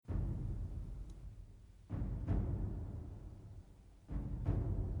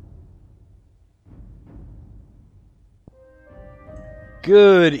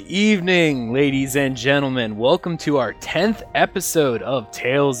Good evening, ladies and gentlemen. Welcome to our 10th episode of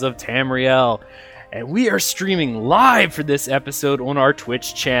Tales of Tamriel. And we are streaming live for this episode on our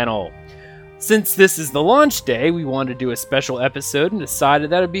Twitch channel. Since this is the launch day, we wanted to do a special episode and decided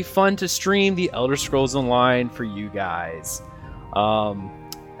that it'd be fun to stream the Elder Scrolls Online for you guys.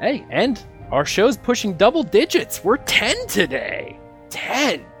 Hey, and our show's pushing double digits. We're 10 today.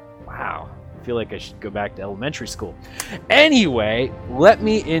 10! Wow. I feel like I should go back to elementary school. Anyway, let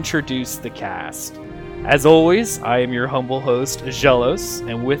me introduce the cast. As always, I am your humble host, Jelos,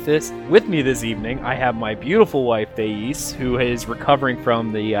 and with me this evening, I have my beautiful wife, Thais, who is recovering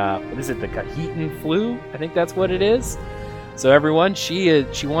from the the Cahitan flu? I think that's what it is. So everyone, she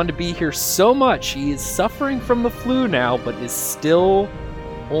wanted to be here so much. She is suffering from the flu now, but is still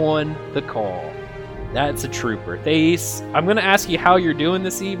on the call. That's a trooper. Thais, I'm going to ask you how you're doing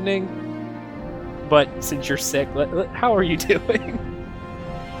this evening. But since you're sick, how are you doing?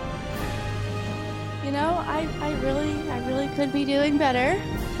 You know, I really could be doing better,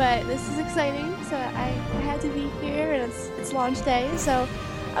 but this is exciting. So I had to be here, and it's launch day, so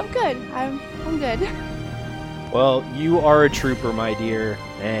I'm good. I'm good. Well, you are a trooper, my dear,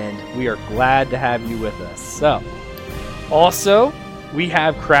 and we are glad to have you with us. So, also, we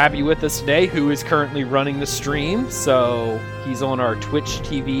have Krabby with us today, who is currently running the stream. So he's on our Twitch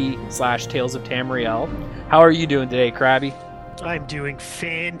TV/Tales of Tamriel. How are you doing today, Krabby? I'm doing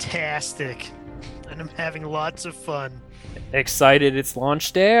fantastic, and I'm having lots of fun. Excited it's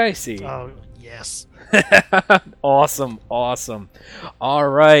launch day, I see. Oh, yes. Awesome. All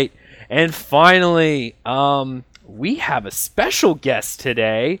right. And finally, we have a special guest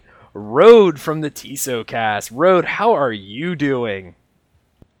today, Rode from the TSOcast. Rode, how are you doing?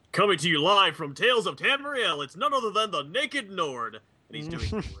 Coming to you live from Tales of Tamriel, it's none other than the Naked Nord, and he's doing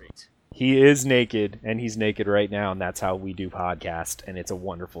great. He is naked, and he's naked right now, and that's how we do podcast, and it's a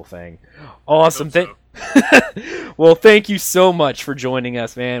wonderful thing. Awesome. Well, thank you so much for joining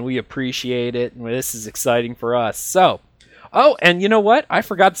us, man. We appreciate it, and this is exciting for us. So, and you know what? I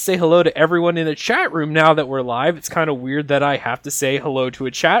forgot to say hello to everyone in the chat room now that we're live. It's kind of weird that I have to say hello to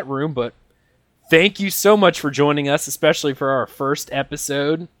a chat room, but thank you so much for joining us, especially for our first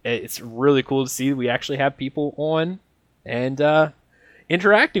episode. It's really cool to see we actually have people on and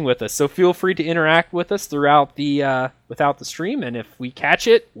interacting with us. So feel free to interact with us throughout the stream, and if we catch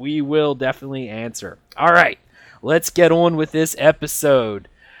it, we will definitely answer. All right, let's get on with this episode.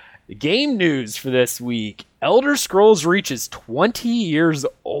 The game news for this week: Elder Scrolls reaches 20 years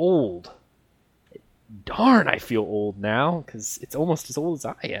old. Darn, I feel old now because it's almost as old as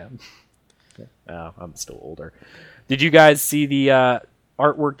I am. Oh, I'm still older. Did you guys see the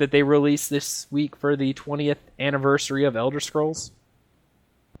artwork that they released this week for the 20th anniversary of Elder Scrolls?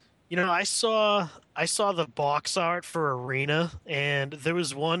 You know, I saw the box art for Arena, and there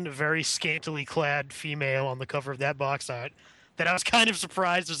was one very scantily clad female on the cover of that box art that I was kind of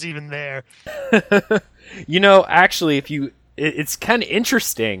surprised was even there. You know, actually, it's kind of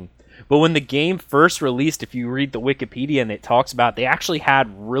interesting. But when the game first released, if you read the Wikipedia and it talks about, they actually had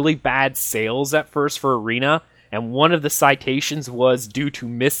really bad sales at first for Arena, and one of the citations was due to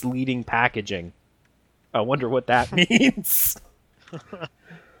misleading packaging. I wonder what that means.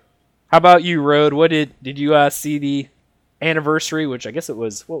 How about you, Rode? What did you see the anniversary, which I guess it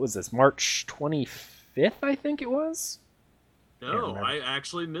was, what was this, March 25th, I think it was? No, I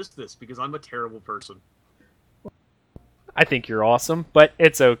actually missed this because I'm a terrible person. I think you're awesome, but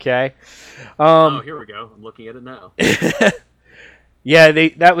it's okay. Here we go. I'm looking at it now. Yeah,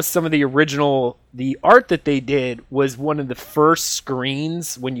 that was some of the original. The art that they did was one of the first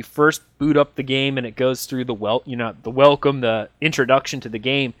screens when you first boot up the game, and it goes through the welcome, the introduction to the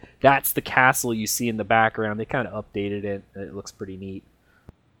game. That's the castle you see in the background. They kind of updated it. It looks pretty neat.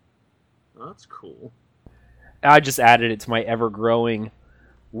 Oh, that's cool. I just added it to my ever-growing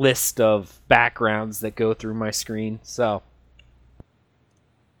list of backgrounds that go through my screen. So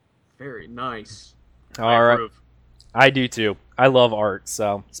very nice. All right. I do too. I love art,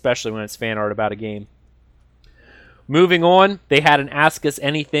 so especially when it's fan art about a game. Moving on, they had an Ask Us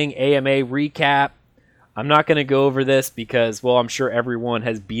Anything AMA recap. I'm not going to go over this because, well, I'm sure everyone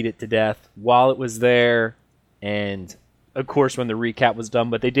has beat it to death while it was there, and of course when the recap was done,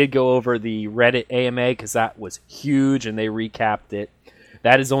 but they did go over the Reddit AMA because that was huge, and they recapped it.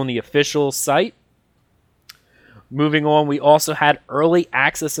 That is on the official site. Moving on, we also had early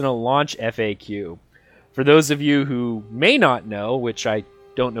access and a launch FAQ. For those of you who may not know, which I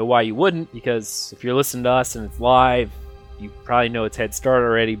don't know why you wouldn't, because if you're listening to us and it's live, you probably know it's head start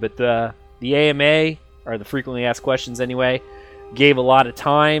already, but the AMA, or the frequently asked questions anyway, gave a lot of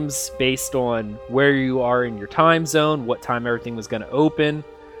times based on where you are in your time zone, what time everything was going to open.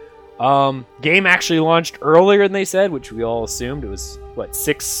 Game actually launched earlier than they said, which we all assumed. It was,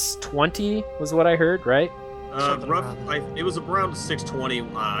 6:20 was what I heard, right? It was around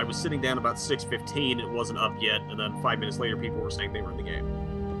 6:20. I was sitting down about 6:15. It wasn't up yet, and then 5 minutes later, people were saying they were in the game.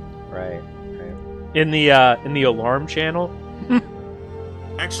 Right. In the alarm channel.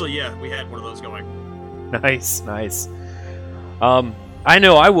 Actually, yeah, we had one of those going. Nice. I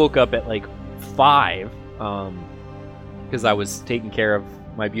know I woke up at like 5, because I was taking care of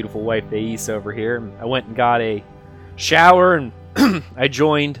my beautiful wife, Thais, over here. I went and got a shower, and I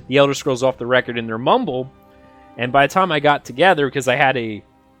joined the Elder Scrolls Off the Record in their Mumble. And by the time I got together, because I had an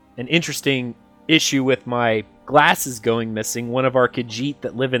interesting issue with my glasses going missing, one of our Khajiit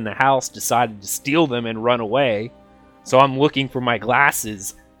that live in the house decided to steal them and run away. So I'm looking for my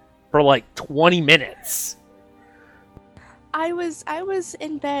glasses for like 20 minutes. I was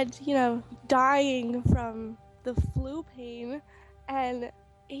in bed, dying from the flu pain, and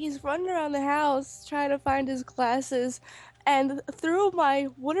he's running around the house trying to find his glasses, and through my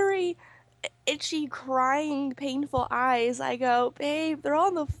watery, itchy, crying, painful eyes, I go, "Babe, they're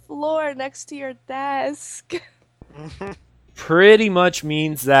on the floor next to your desk." Pretty much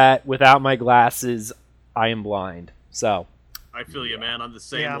means that without my glasses, I am blind. So I feel you, man. I'm the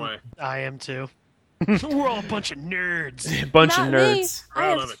same way. I am too. We're all a bunch of nerds. Bunch Not of nerds. Me. I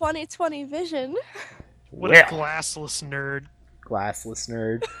have 20/20 vision. What a glassless nerd. Glassless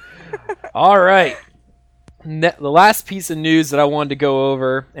nerd. All right. The last piece of news that I wanted to go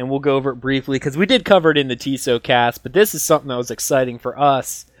over, and we'll go over it briefly because we did cover it in the TSO cast, but this is something that was exciting for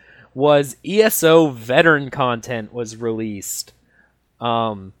us, was ESO veteran content was released.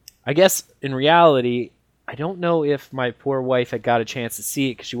 I guess in reality, I don't know if my poor wife had got a chance to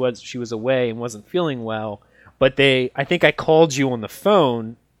see it because she was away and wasn't feeling well, but I think I called you on the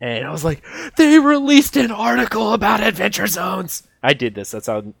phone and I was like, they released an article about Adventure Zones. I did this. That's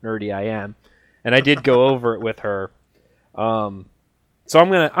how nerdy I am. And I did go over it with her. So I'm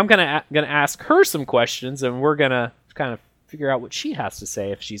gonna ask her some questions, and we're gonna kind of figure out what she has to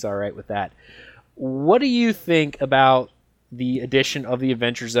say if she's all right with that. What do you think about the addition of the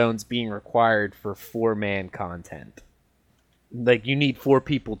Adventure Zones being required for 4-man content? Like, you need 4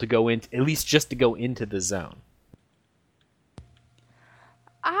 people to go into, at least just to go into the zone.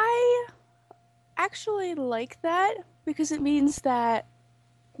 I actually like that because it means that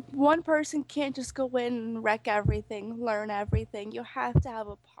one person can't just go in and wreck everything, learn everything. You have to have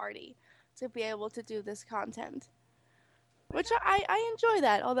a party to be able to do this content. Which I enjoy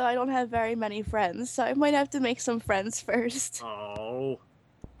that, although I don't have very many friends, so I might have to make some friends first. Oh,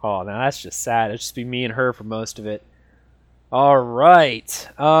 now that's just sad. It'll just be me and her for most of it. All right.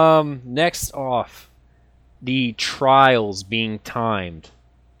 Next off, the trials being timed.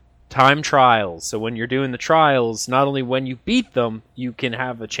 Time trials. So when you're doing the trials, not only when you beat them, you can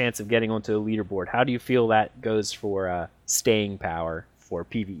have a chance of getting onto a leaderboard. How do you feel that goes for staying power for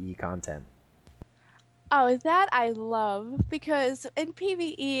PvE content? Oh, that I love, because in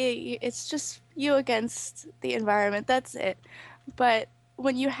PvE, it's just you against the environment, that's it. But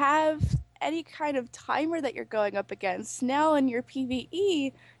when you have any kind of timer that you're going up against, now in your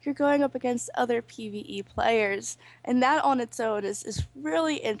PvE, you're going up against other PvE players. And that on its own is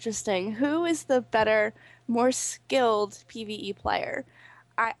really interesting. Who is the better, more skilled PvE player?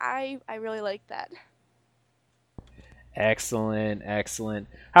 I really like that. Excellent.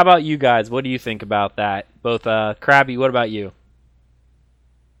 How about you guys? What do you think about that? Both Krabby, what about you?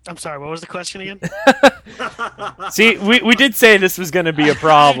 I'm sorry, what was the question again? See, we did say this was going to be a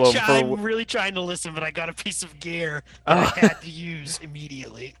problem. I'm really trying to listen, but I got a piece of gear that I had to use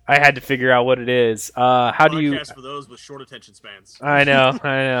immediately. I had to figure out what it is. How do you... for those with short attention spans. I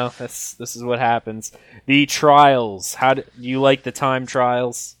know. This is what happens. The trials. How do you like the time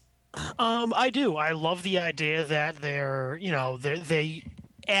trials? I do. I love the idea that they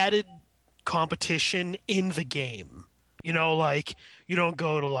added competition in the game. You don't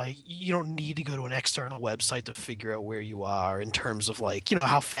need to go to an external website to figure out where you are in terms of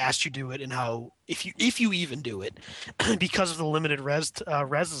how fast you do it and how if you even do it because of the limited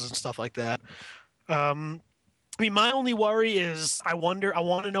reses and stuff like that. I mean, my only worry is I want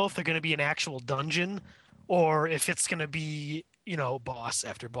to know if they're going to be an actual dungeon or if it's going to be boss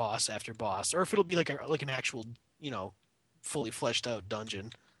after boss after boss, or if it'll be like an actual fully fleshed out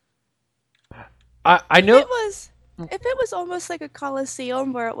dungeon. I know if it was almost like a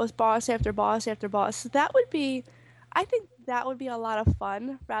Colosseum where it was boss after boss after boss, I think that would be a lot of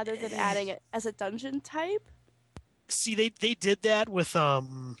fun rather than adding it as a dungeon type. See, they did that with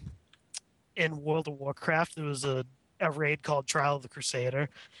in World of Warcraft. There was a a raid called Trial of the Crusader,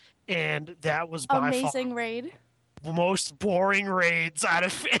 and that was by Amazing raid. far the most boring raids out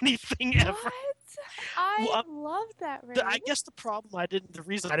of anything ever. What? I Well, love that raid. I guess the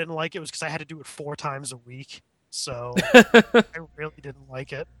reason I didn't like it was because I had to do it 4 times a week, so I really didn't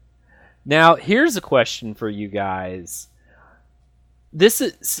like it. Now, here's a question for you guys. This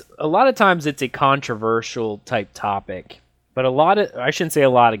is a lot of times it's a controversial type topic, but I shouldn't say a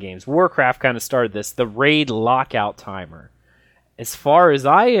lot of games. Warcraft kind of started this, the raid lockout timer. As far as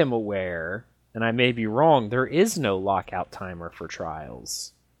I am aware, and I may be wrong, there is no lockout timer for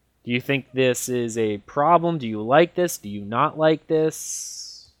Trials. Do you think this is a problem? Do you like this? Do you not like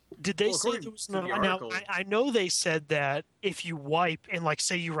this? Did they Well, say according there was to no? the Now article- I know they said that if you wipe and like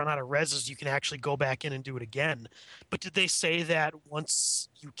say you run out of reses, you can actually go back in and do it again. But did they say that once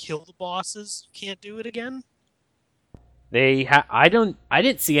you kill the bosses, you can't do it again? I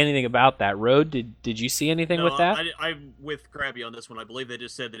didn't see anything about that. Road, did you see anything No, with that? I'm with Krabby on this one. I believe they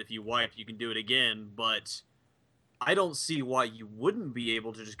just said that if you wipe, you can do it again, but I don't see why you wouldn't be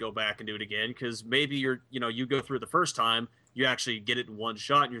able to just go back and do it again, because maybe you go through it the first time, you actually get it in one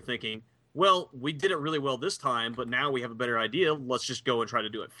shot, and you're thinking, well, we did it really well this time, but now we have a better idea. Let's just go and try to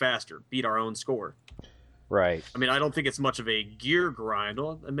do it faster, beat our own score. Right. I mean, I don't think it's much of a gear grind.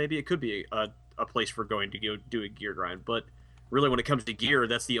 Well, maybe it could be a place for going to go do a gear grind, but really when it comes to gear,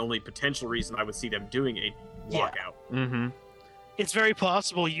 that's the only potential reason I would see them doing a lockout. Mm-hmm. It's very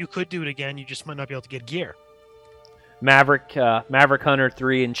possible you could do it again. You just might not be able to get gear. Maverick Hunter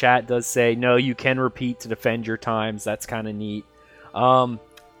 3 in chat does say, no, you can repeat to defend your times. That's kind of neat.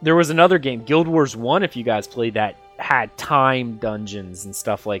 There was another game, Guild Wars 1, if you guys played that, had time dungeons and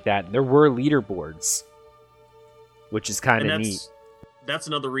stuff like that. There were leaderboards, which is kind of neat. That's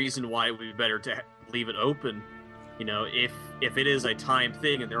another reason why it would be better to leave it open. If it is a time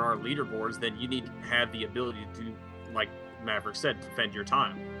thing and there are leaderboards, then you need to have the ability to, like Maverick said, defend your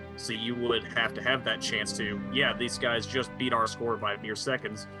time. So you would have to have that chance to, yeah, these guys just beat our score by mere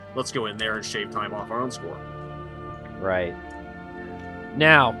seconds. Let's go in there and shave time off our own score. Right.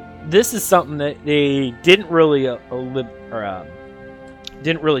 Now, this is something that they didn't really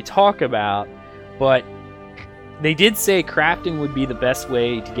didn't really talk about, but they did say crafting would be the best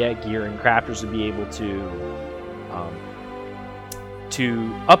way to get gear, and crafters would be able to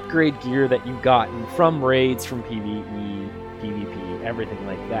upgrade gear that you've gotten from raids, from PvE, PvP, everything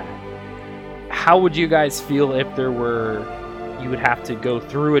like that. How would you guys feel if you would have to go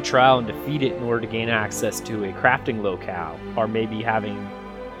through a trial and defeat it in order to gain access to a crafting locale, or maybe having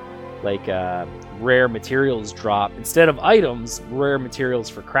like rare materials drop instead of items, rare materials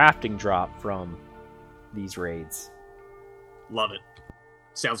for crafting drop from these raids? Love it.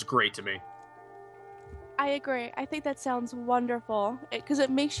 Sounds great to me. I agree. I think that sounds wonderful because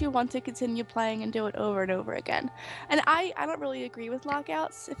it makes you want to continue playing and do it over and over again. And I don't really agree with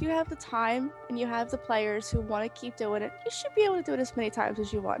lockouts. If you have the time and you have the players who want to keep doing it, you should be able to do it as many times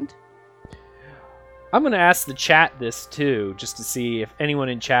as you want. I'm going to ask the chat this too, just to see if anyone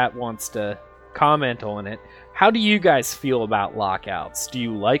in chat wants to comment on it. How do you guys feel about lockouts? Do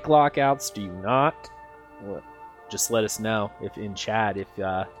you like lockouts? Do you not? Well, just let us know if in chat if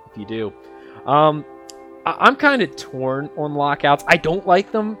you do. I'm kind of torn on lockouts. I don't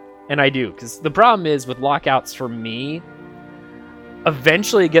like them, and I do, because the problem is with lockouts for me,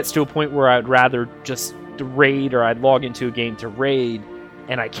 eventually it gets to a point where I'd rather just raid, or I'd log into a game to raid,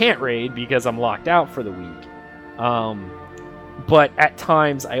 and I can't raid because I'm locked out for the week. But at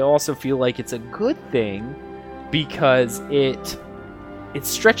times I also feel like it's a good thing because it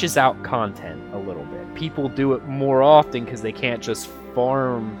stretches out content a little bit. People do it more often because they can't just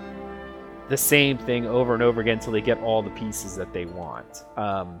farm the same thing over and over again until they get all the pieces that they want.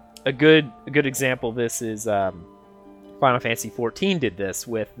 A good example of this is Final Fantasy XIV did this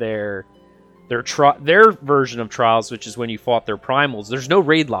with their version of Trials, which is when you fought their primals. There's no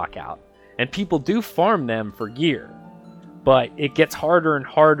raid lockout, and people do farm them for gear, but it gets harder and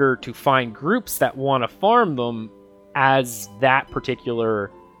harder to find groups that want to farm them as that particular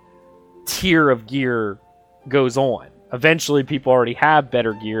tier of gear goes on. Eventually, people already have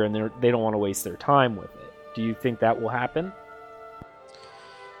better gear, and they don't want to waste their time with it. Do you think that will happen?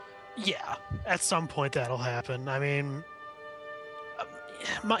 Yeah, at some point that'll happen. I mean,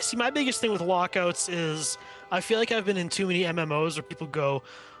 my biggest thing with lockouts is I feel like I've been in too many MMOs where people go,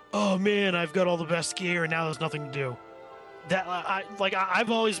 "Oh man, I've got all the best gear, and now there's nothing to do."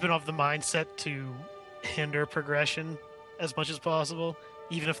 I've always been of the mindset to hinder progression as much as possible,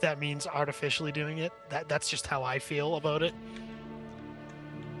 even if that means artificially doing it. That's just how I feel about it.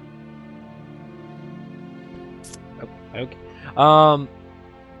 Okay.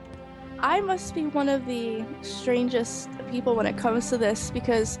 I must be one of the strangest people when it comes to this,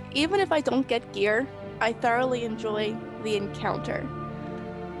 because even if I don't get gear, I thoroughly enjoy the encounter.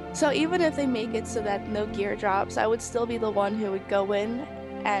 So even if they make it so that no gear drops, I would still be the one who would go in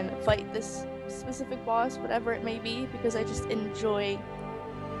and fight this specific boss, whatever it may be, because I just enjoy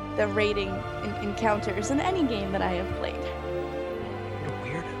the raiding encounters in any game that I have played.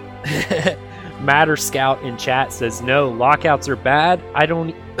 Weird. Matter Scout in chat says, no, lockouts are bad. I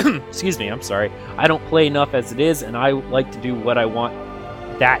don't, excuse me, I'm sorry. I don't play enough as it is, and I like to do what I want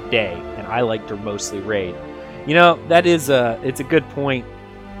that day, and I like to mostly raid. You know, that is it's a good point,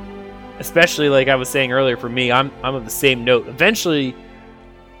 especially like I was saying earlier. For me, I'm of the same note. Eventually,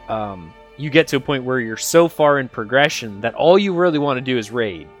 you get to a point where you're so far in progression that all you really want to do is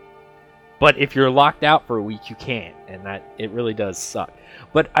raid. But if you're locked out for a week, you can't, and that it really does suck.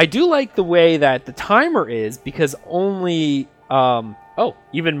 But I do like the way that the timer is, because only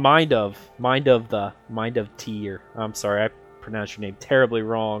even Mind of T, or I'm sorry, I pronounced your name terribly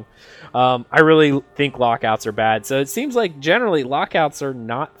wrong. I really think lockouts are bad, so it seems like generally lockouts are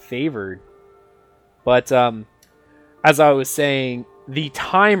not favored. But as I was saying, the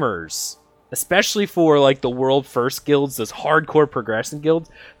timers, especially for like the world first guilds, those hardcore progression guilds,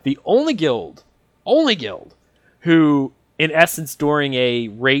 the only guild who, in essence, during a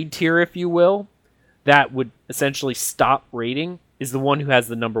raid tier, if you will, that would essentially stop raiding is the one who has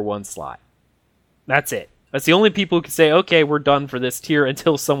the number 1 slot. That's it. That's the only people who can say, okay, we're done for this tier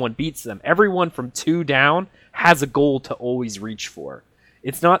until someone beats them. Everyone from 2 down has a goal to always reach for.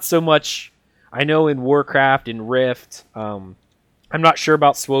 It's not so much, I know in Warcraft, in Rift, I'm not sure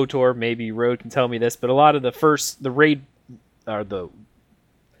about SWTOR, maybe Road can tell me this, but a lot of the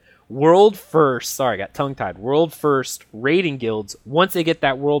world first, sorry, I got tongue-tied, world first raiding guilds, once they get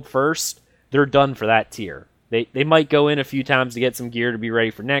that world first, they're done for that tier. They might go in a few times to get some gear to be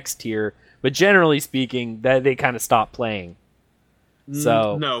ready for next tier, but generally speaking, they kind of stop playing.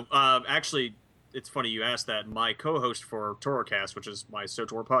 So No, actually, it's funny you asked that. My co-host for Torocast, which is my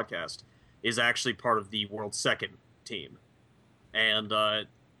SWTOR podcast, is actually part of the world's second team. And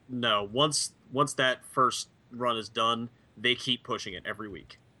no, once that first run is done, they keep pushing it every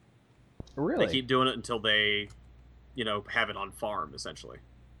week. Really? They keep doing it until they, have it on farm, essentially.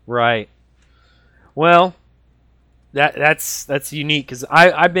 Right. Well, that's unique, because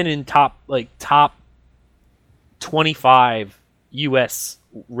I've been in top 25 U.S.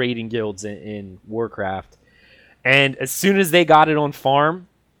 raiding guilds in Warcraft, and as soon as they got it on farm,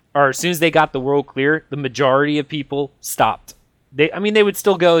 or as soon as they got the world clear, the majority of people stopped. They would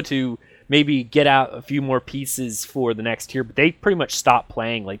still go to maybe get out a few more pieces for the next tier, but they pretty much stopped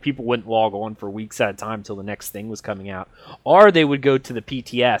playing. Like, people wouldn't log on for weeks at a time until the next thing was coming out. Or they would go to the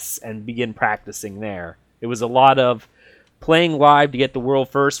PTS and begin practicing there. It was a lot of playing live to get the world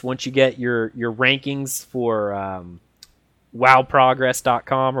first. Once you get your rankings for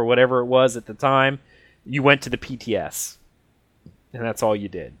wowprogress.com or whatever it was at the time, you went to the PTS. And that's all you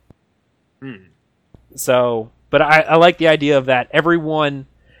did. So, but I like the idea of that. Everyone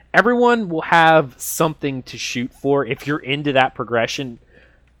will have something to shoot for if you're into that progression.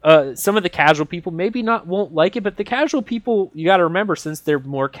 Some of the casual people won't like it, but the casual people, you got to remember, since they're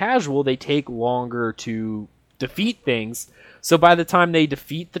more casual, they take longer to defeat things. So by the time they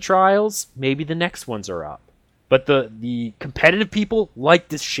defeat the trials, maybe the next ones are up. But the competitive people like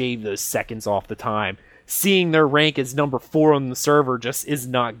to shave those seconds off the time. Seeing their rank as number 4 on the server just is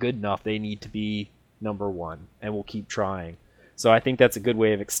not good enough. They need to be number 1, and we'll keep trying. So I think that's a good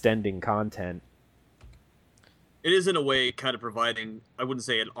way of extending content. It is, in a way, kind of providing, I wouldn't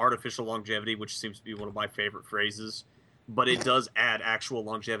say an artificial longevity, which seems to be one of my favorite phrases, but it does add actual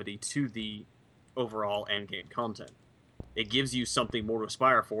longevity to the overall endgame content. It gives you something more to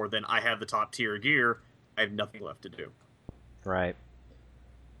aspire for than I have the top tier gear, I have nothing left to do. Right.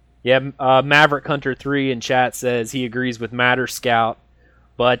 Yeah, Maverick Hunter 3 in chat says he agrees with Matter Scout,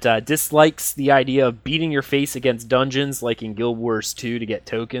 but dislikes the idea of beating your face against dungeons like in Guild Wars 2 to get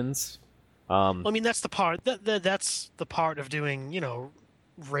tokens. That's the part that's the part of doing,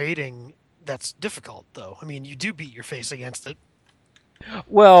 raiding that's difficult, though. You do beat your face against it.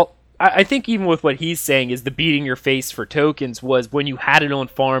 Well, I think even with what he's saying is the beating your face for tokens was when you had it on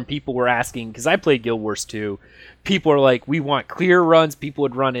farm, people were asking, because I played Guild Wars 2, people are like, we want clear runs, people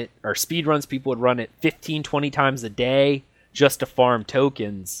would run it, or speed runs, people would run it 15, 20 times a day just to farm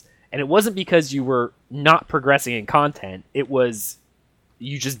tokens. And it wasn't because you were not progressing in content, it was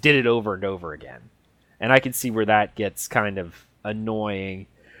you just did it over and over again. And I can see where that gets kind of annoying.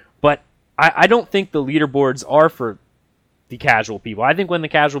 But I don't think the leaderboards are for the casual people. I think when the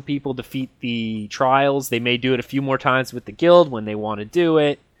casual people defeat the trials, they may do it a few more times with the guild when they want to do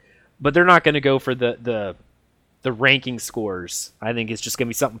it. but they're not going to go for the ranking scores. I think it's just going to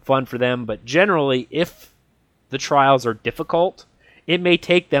be something fun for them. But generally, if the trials are difficult, it may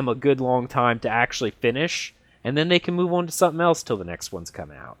take them a good long time to actually finish, and then they can move on to something else till the next one's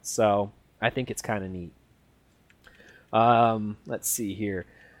coming out. So I think it's kind of neat. Let's see here.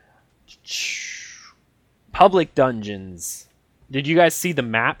 Public dungeons. Did you guys see the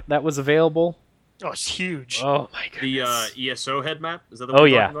map that was available? Oh, it's huge. Oh my goodness. The ESO head map? Is that the one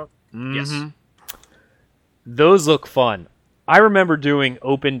you're talking about? Mm-hmm. Yes. Those look fun. I remember doing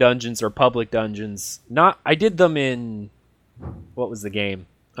open dungeons or public dungeons. I did them in, what was the game?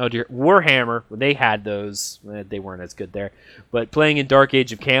 Oh dear, Warhammer. They had those. They weren't as good there. But playing in Dark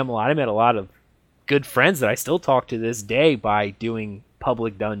Age of Camelot, I met a lot of good friends that I still talk to this day by doing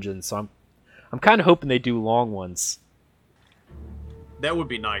public dungeons. So I'm kind of hoping they do long ones. That would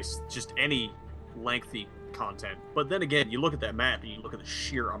be nice. Just any lengthy content. But then again, you look at that map and you look at the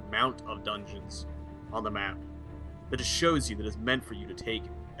sheer amount of dungeons on the map. That just shows you that it's meant for you to take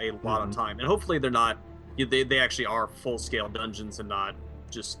a lot of time. And hopefully they're not, they actually are full-scale dungeons and not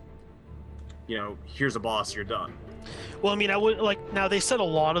just, here's a boss, you're done. Well, I mean, I would now they said a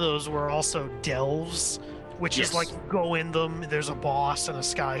lot of those were also delves, which is like go in them, there's a boss and a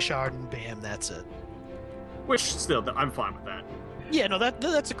sky shard, and bam, that's it. Which still, I'm fine with that. Yeah, no,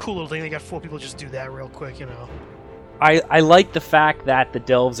 that's a cool little thing. They got 4 people just do that real quick, I like the fact that the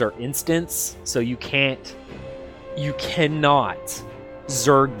delves are instants, so you cannot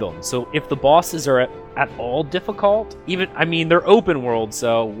zerg them. So if the bosses are at all difficult, they're open world,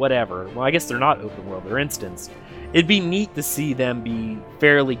 so whatever. Well, I guess they're not open world, they're instants. It'd be neat to see them be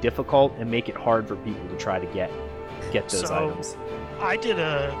fairly difficult and make it hard for people to try to get those items. I did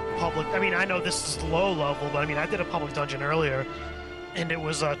a public, I know this is low level, but I did a public dungeon earlier, and it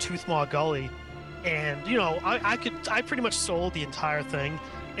was Toothmaw Gully. And, I pretty much sold the entire thing,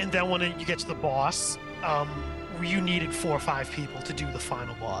 and then when you get to the boss, you needed 4 or 5 people to do the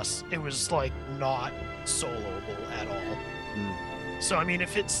final boss. It was, not soloable at all. So,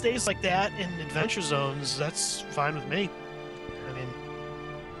 if it stays like that in Adventure Zones, that's fine with me.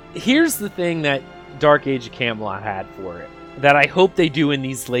 Here's the thing that Dark Age of Camelot had for it, that I hope they do in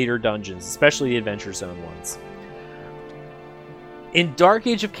these later dungeons, especially the Adventure Zone ones. In Dark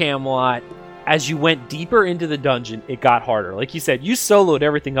Age of Camelot, as you went deeper into the dungeon, it got harder. Like you said, you soloed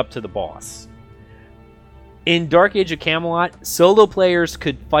everything up to the boss. In Dark Age of Camelot, solo players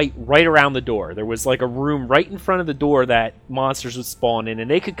could fight right around the door. There was a room right in front of the door that monsters would spawn in, and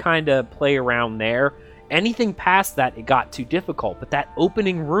they could kind of play around there. Anything past that, it got too difficult. But that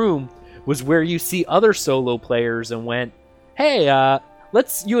opening room was where you see other solo players and went, hey,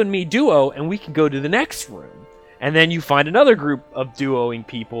 let's you and me duo, and we can go to the next room. And then you find another group of duoing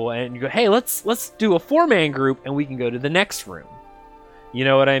people, and you go, hey, let's do a 4-man group, and we can go to the next room. You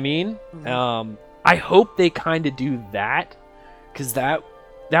know what I mean? Mm-hmm. I hope they kind of do that, because that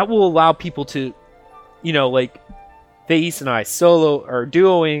will allow people to, Thais and I solo or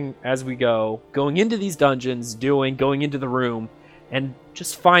duoing as we go, going into these dungeons, going into the room, and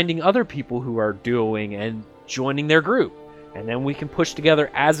just finding other people who are duoing and joining their group. And then we can push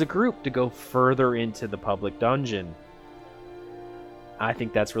together as a group to go further into the public dungeon. I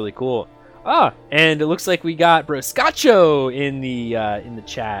think that's really cool. And it looks like we got Broscacho in the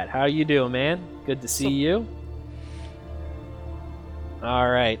chat. How you doing, man? Good to see you. All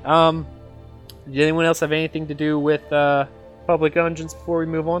right. Did anyone else have anything to do with public dungeons before we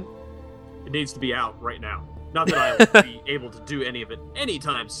move on? It needs to be out right now. Not that I will be able to do any of it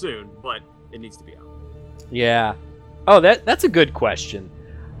anytime soon, but it needs to be out. Yeah. Oh, that's a good question.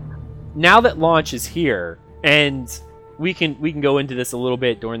 Now that launch is here, and we can go into this a little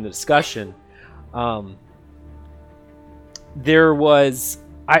bit during the discussion. There was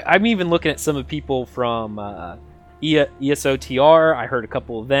I'm even looking at some of the people from ESOTR. I heard a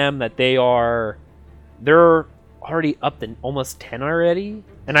couple of them that they're already up to almost 10 already,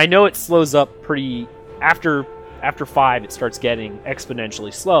 and I know it slows up pretty after 5. It starts getting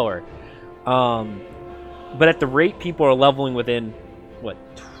exponentially slower. But at the rate people are leveling within,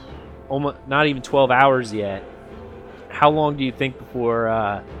 almost not even 12 hours yet, how long do you think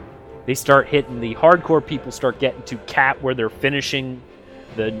before they start hitting the hardcore people start getting to cap where they're finishing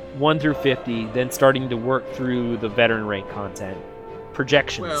the 1 through 50, then starting to work through the veteran rank content?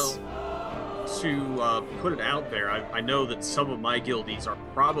 Projections. Well, to put it out there, I know that some of my guildies are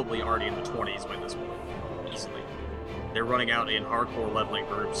probably already in the 20s by this point, easily. They're running out in hardcore leveling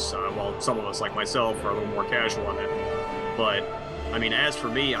groups, while some of us, like myself, are a little more casual on it. But, as for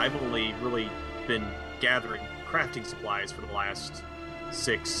me, I've only really been gathering crafting supplies for the last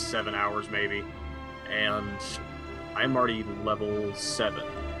 6-7 hours, maybe. And I'm already level 7.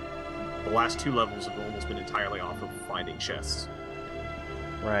 the last 2 levels have almost been entirely off of finding chests.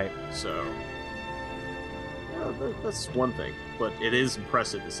 Right. So, yeah, that's one thing. But it is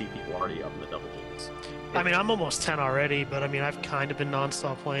impressive to see people already up in the double digits. I mean, I'm almost 10 already, but I mean, I've kind of been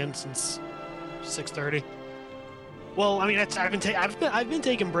nonstop playing since 6:30. Well, I mean, I've been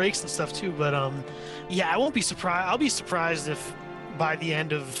taking breaks and stuff too, but yeah, I won't be surprised. I'll be surprised if by the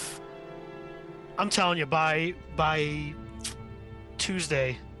end of, I'm telling you, by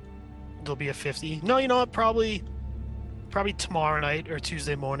Tuesday, there'll be a 50. No, you know what? Probably tomorrow night or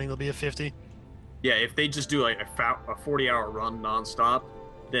Tuesday morning, there'll be a 50. Yeah, if they just do like a 40-hour run nonstop,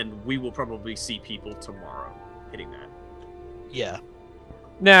 then we will probably see people tomorrow hitting that. Yeah.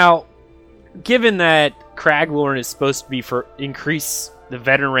 Now, given that Craglorn is supposed to be for increase the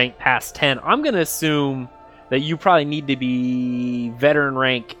veteran rank past 10, I'm going to assume that you probably need to be veteran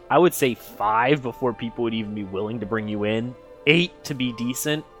rank, I would say 5 before people would even be willing to bring you in. 8 to be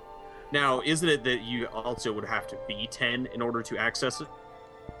decent. Now, isn't it that you also would have to be 10 in order to access it?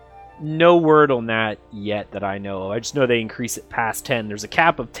 No word on that yet that I know of. I just know they increase it past 10. There's a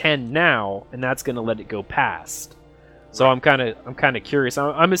cap of 10 now, and that's going to let it go past. So I'm kind of curious.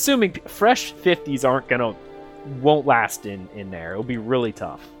 I'm assuming fresh 50s won't last in there. It'll be really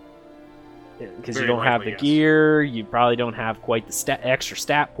tough because you don't have the gear. You probably don't have quite the extra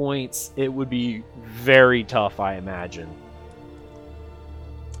stat points. It would be very tough, I imagine.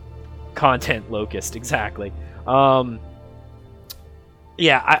 Content Locust, exactly.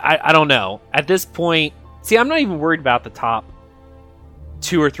 Yeah, I don't know. At this point, see, I'm not even worried about the top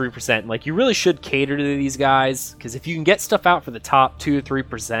 2 or 3%. Like, you really should cater to these guys, because if you can get stuff out for the top 2 or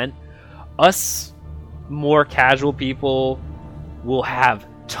 3%, us more casual people will have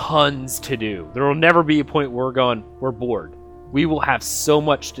tons to do. There will never be a point where we're bored. We will have so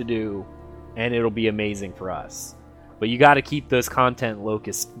much to do, and it'll be amazing for us. But you got to keep those content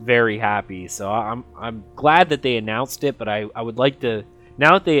locusts very happy. So I'm glad that they announced it, but I would like to,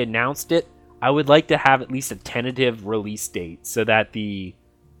 now that they announced it, I would like to have at least a tentative release date so that the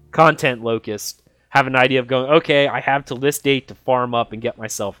content locusts have an idea of going, okay, I have till this date to farm up and get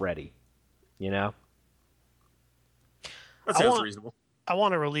myself ready. You know? That sounds reasonable. I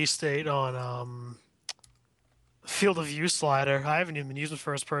want a release date on Field of View slider. I haven't even been using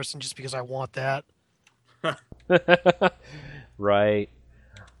first person just because I want that. Right.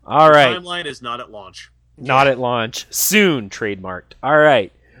 All right. The timeline is not at launch. Not at launch. Soon, trademarked. All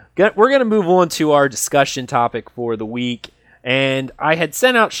right. We're going to move on to our discussion topic for the week. And I had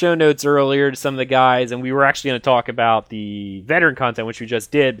sent out show notes earlier to some of the guys, and we were actually going to talk about the veteran content, which we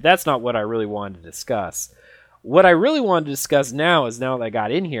just did, but that's not what I really wanted to discuss. What I really wanted to discuss now is, now that I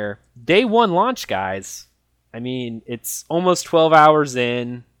got in here, day one launch, guys. I mean, it's almost 12 hours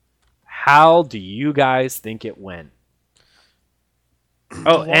in. How do you guys think it went? The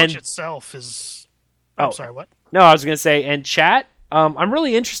launch itself is... Oh, sorry, what? No, I was going to say, and chat, I'm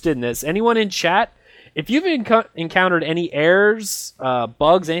really interested in this. Anyone in chat, if you've encountered any errors,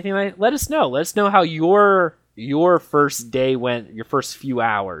 bugs, anything like that, let us know. Let us know how your first day went, your first few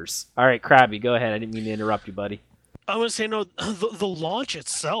hours. All right, Krabby, go ahead. I didn't mean to interrupt you, buddy. I want to say, no, the launch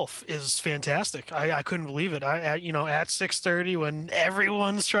itself is fantastic. I couldn't believe it. At 6:30 when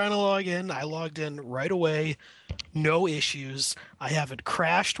everyone's trying to log in, I logged in right away. No issues. I haven't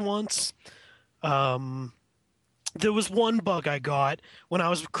crashed once. There was one bug I got when I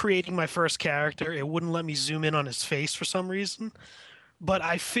was creating my first character. It wouldn't let me zoom in on his face for some reason. But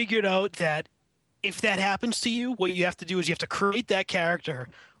I figured out that if that happens to you, what you have to do is you have to create that character,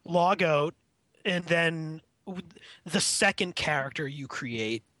 log out, and then the second character you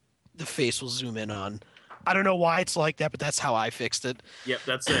create, the face will zoom in on. I don't know why it's like that, but that's how I fixed it. Yep,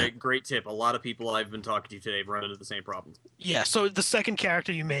 that's a great tip. A lot of people I've been talking to today have run into the same problem. Yeah, so the second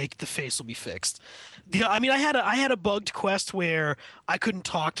character you make, the face will be fixed. I mean, I had a bugged quest where I couldn't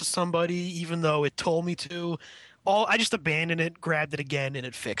talk to somebody even though it told me to. I just abandoned it, grabbed it again, and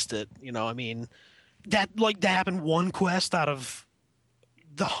it fixed it. I mean, that happened one quest out of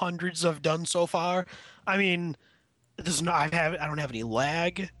the hundreds I've done so far. I mean, I don't have any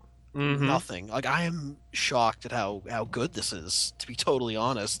lag. Mm-hmm. Nothing. I am shocked at how good this is, to be totally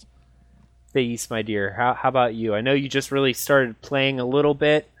honest. Face, my dear, how about you? I know you just really started playing a little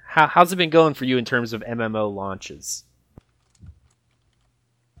bit. How's it been going for you in terms of MMO launches?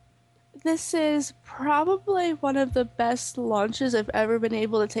 This is probably one of the best launches I've ever been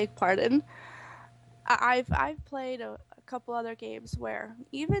able to take part in. I've played a couple other games where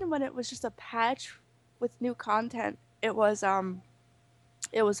even when it was just a patch with new content, it was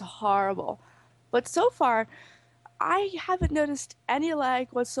horrible. But so far, I haven't noticed any lag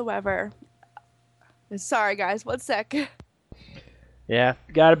whatsoever. Sorry guys, one sec. Yeah,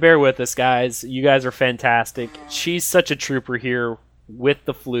 gotta bear with us, guys. You guys are fantastic. She's such a trooper here with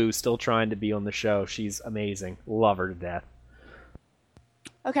the flu, still trying to be on the show. She's amazing. Love her to death.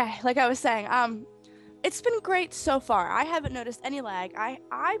 Okay, like I was saying, it's been great so far. I haven't noticed any lag.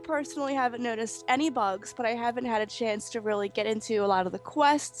 I personally haven't noticed any bugs, but I haven't had a chance to really get into a lot of the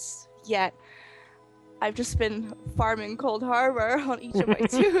quests yet. I've just been farming Cold Harbor on each of my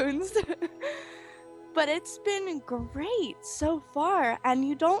tunes. But it's been great so far, and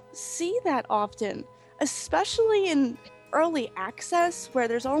you don't see that often, especially in early access where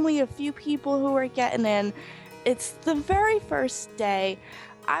there's only a few people who are getting in. It's the very first day.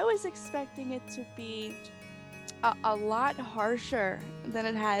 I was expecting it to be a lot harsher than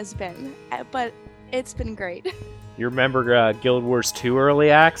it has been, but it's been great. You remember Guild Wars 2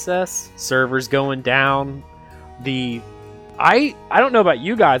 early access? Servers going down. I don't know about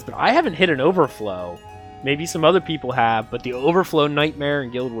you guys, but I haven't hit an overflow. Maybe some other people have, but the overflow nightmare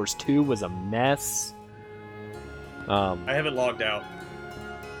in Guild Wars 2 was a mess. I haven't logged out.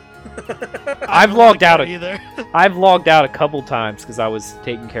 I've logged out either. I've logged out a couple times because I was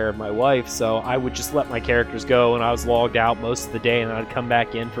taking care of my wife, so I would just let my characters go, and I was logged out most of the day, and I'd come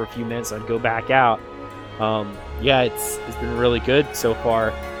back in for a few minutes, I'd go back out. Yeah, it's been really good so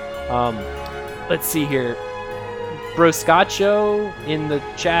far. Let's see here. Broscaccio in the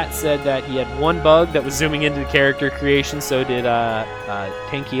chat said that he had one bug that was zooming into the character creation, so did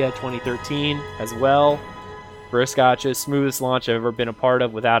Tenkia 2013 as well. Broscaccio, smoothest launch I've ever been a part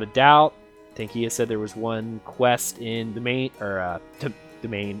of, without a doubt. Tenkia said there was one quest in the main,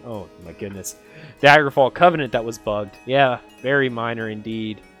 oh my goodness, Daggerfall Covenant that was bugged. Yeah, very minor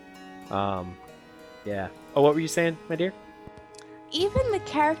indeed. Yeah. Oh, what were you saying, my dear? Even the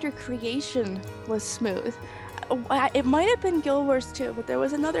character creation was smooth. It might have been Guild Wars 2, but there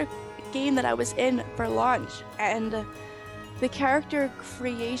was another game that I was in for launch, and the character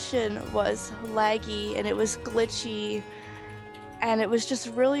creation was laggy, and it was glitchy, and it was just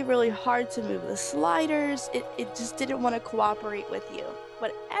really, really hard to move the sliders. It just didn't want to cooperate with you.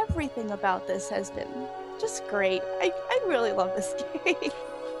 But everything about this has been just great. I really love this game.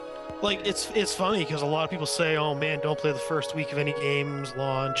 Like, it's funny because a lot of people say, oh man, don't play the first week of any game's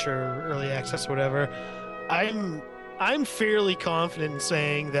launch or early access or whatever. I'm fairly confident in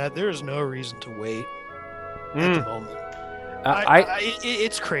saying that there is no reason to wait at the moment.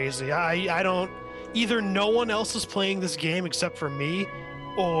 It's crazy. I don't, either no one else is playing this game except for me,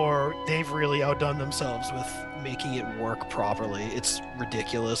 or they've really outdone themselves with making it work properly. It's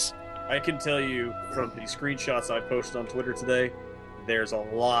ridiculous. I can tell you from the screenshots I posted on Twitter today, there's a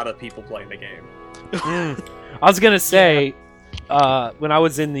lot of people playing the game. I was gonna say, when I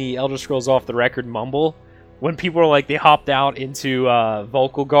was in the Elder Scrolls Off the Record mumble, when people were like, they hopped out into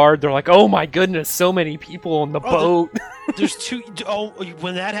Vocal Guard, they're like, oh my goodness, so many people on the boat. There's two,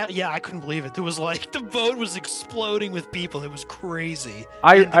 when that happened, yeah, I couldn't believe it. There was like, the boat was exploding with people. It was crazy.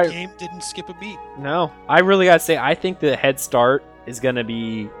 The game didn't skip a beat. No, I really gotta say, I think the head start is gonna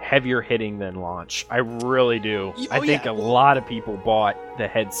be heavier hitting than launch. I really do. I think a lot of people bought the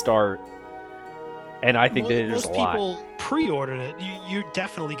head start, and I think that there's a lot. Most people pre-ordered it. You're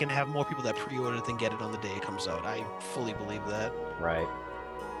definitely going to have more people that pre-order it than get it on the day it comes out. I fully believe that. Right.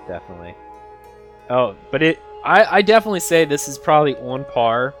 Definitely. Oh, but I definitely say this is probably on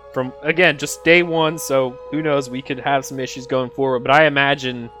par from, again, just day one, so who knows, we could have some issues going forward, but I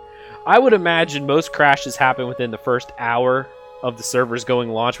would imagine most crashes happen within the first hour of the servers going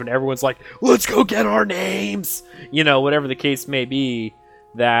launch, when everyone's like, let's go get our names! You know, whatever the case may be,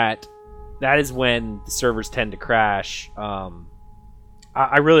 that is when the servers tend to crash.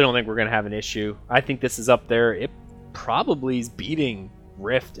 I really don't think we're going to have an issue. I think this is up there. It probably is beating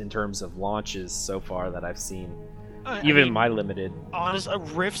Rift in terms of launches so far that I've seen. Even in my limited. Honestly,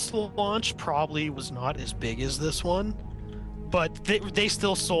 Rift's launch probably was not as big as this one, but they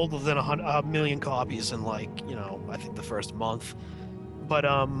still sold within a million copies in, like, you know, I think the first month. But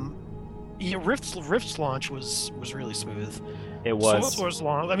yeah, Rift's launch was really smooth. It was. SWTOR's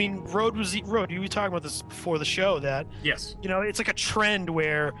long. I mean, Road, you were talking about this before the show, that, yes, you know, it's like a trend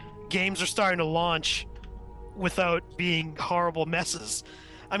where games are starting to launch without being horrible messes.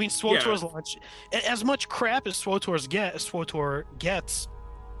 I mean, SWTOR's launch, as much crap as SWTOR gets,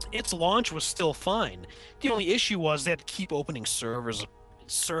 its launch was still fine. The only issue was they had to keep opening servers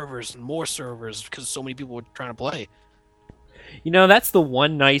and more servers because so many people were trying to play. You know, that's the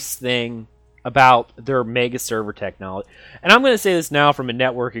one nice thing about their mega server technology. And I'm going to say this now from a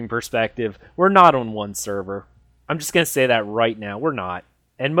networking perspective. We're not on one server. I'm just going to say that right now. We're not.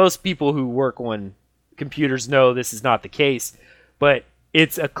 And most people who work on computers know this is not the case. But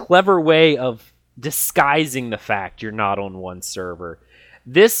it's a clever way of disguising the fact you're not on one server.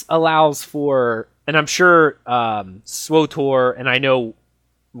 This allows for, and I'm sure SWTOR and I know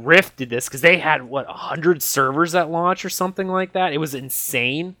Rift did this because they had 100 servers at launch or something like that. It was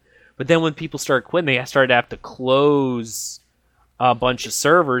insane. But then when people started quitting, they started to have to close a bunch of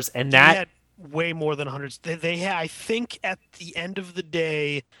servers, and that They had way more than 100. They had, I think, at the end of the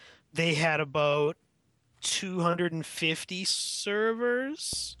day, they had about 250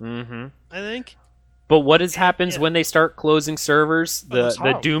 servers. Mm-hmm. I think. But what happens when they start closing servers? The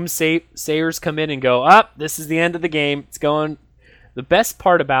doomsayers come in and go, up, this is the end of the game. It's going. The best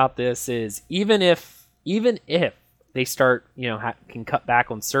part about this is even if they start, can cut back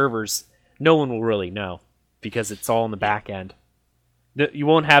on servers, no one will really know because it's all in the back end. You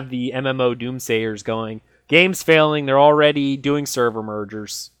won't have the MMO doomsayers going, game's failing, they're already doing server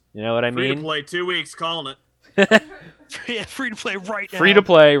mergers. You know what I mean? Free to play, 2 weeks, calling it. Yeah, free to play right now. Free to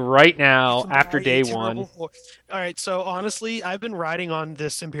play right now after day one. All right, so honestly, I've been riding on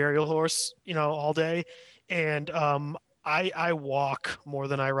this Imperial horse, all day, and I walk more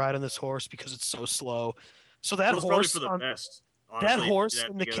than I ride on this horse because it's so slow. So that horse, for the best, honestly, that horse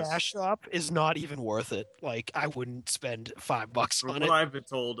in the cash shop is not even worth it. Like, I wouldn't spend $5 on it. What I've been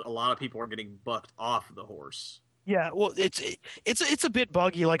told, a lot of people are getting bucked off the horse. Yeah, well, it's a bit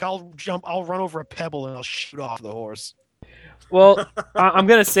buggy. Like, I'll run over a pebble and I'll shoot off the horse. Well, I'm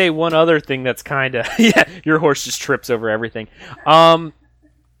gonna say one other thing that's kind of your horse just trips over everything.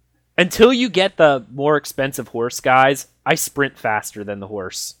 Until you get the more expensive horse, guys, I sprint faster than the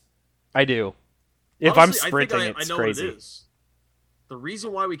horse. I do. If Honestly, I'm sprinting, it's I know crazy. What it is. The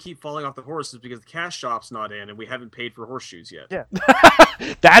reason why we keep falling off the horse is because the cash shop's not in and we haven't paid for horseshoes yet. Yeah.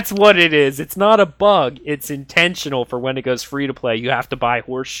 That's what it is. It's not a bug. It's intentional for when it goes free to play. You have to buy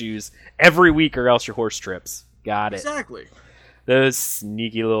horseshoes every week or else your horse trips. Got it. Exactly. Those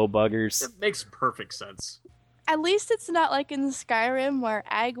sneaky little buggers. It makes perfect sense. At least it's not like in Skyrim where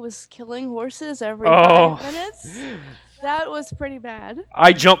Ag was killing horses every 5 minutes. That was pretty bad.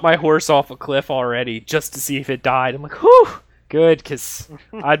 I jumped my horse off a cliff already just to see if it died. I'm like, whew, good, because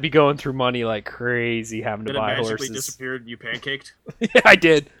I'd be going through money like crazy having to buy horses. It magically horses. disappeared and you pancaked? Yeah, I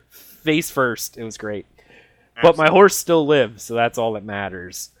did. Face first. It was great. Absolutely. But my horse still lives, so that's all that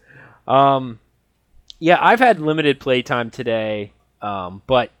matters. Yeah, I've had limited playtime today,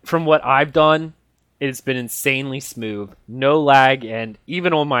 but from what I've done, it's been insanely smooth. No lag, and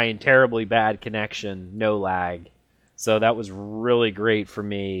even on my terribly bad connection, no lag. So that was really great for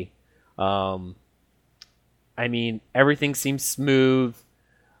me. I mean, everything seems smooth.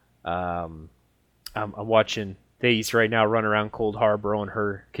 I'm watching Thais right now run around Cold Harbor on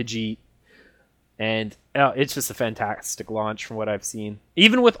her Khajiit. And it's just a fantastic launch from what I've seen.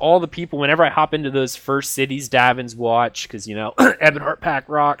 Even with all the people, whenever I hop into those first cities Davin's watch, because, Ebonheart Pack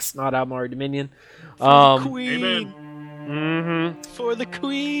rocks, not Almari Dominion. For the Queen. Amen. Mm-hmm. For the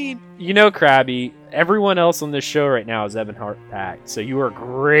Queen. Krabby, everyone else on this show right now is Ebonheart Pack, so you are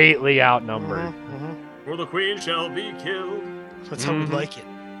greatly outnumbered. For the Queen shall be killed. That's how we like it.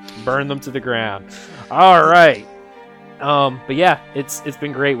 Burn them to the ground. All right. But yeah, it's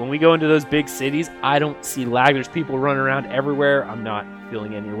been great. When we go into those big cities, I don't see lag. There's people running around everywhere. I'm not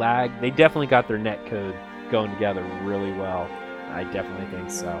feeling any lag. They definitely got their netcode going together really well. I definitely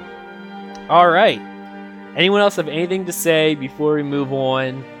think so. All right. Anyone else have anything to say before we move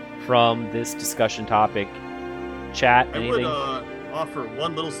on from this discussion topic? Chat, anything? I would offer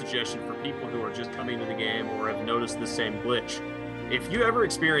one little suggestion for people who are just coming to the game or have noticed the same glitch. If you ever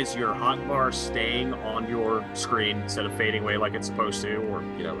experience your hotbar staying on your screen instead of fading away like it's supposed to, or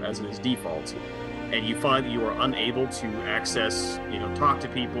as it is default, and you find that you are unable to access, talk to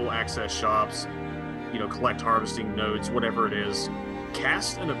people, access shops, collect harvesting nodes, whatever it is,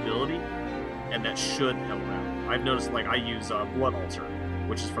 cast an ability, and that should help out. I've noticed, I use Blood Altar,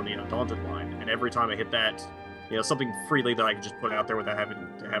 which is from the Undaunted line, and every time I hit that, something freely that I can just put out there without having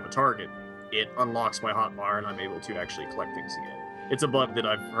to have a target, it unlocks my hotbar and I'm able to actually collect things again. It's a bug that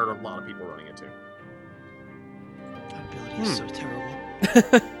I've heard a lot of people running into. That ability is so terrible.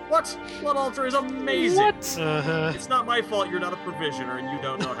 What? Blood Altar is amazing. What? Uh-huh. It's not my fault you're not a provisioner and you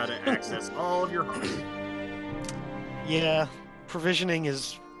don't know how to access all of your hearts. Yeah, provisioning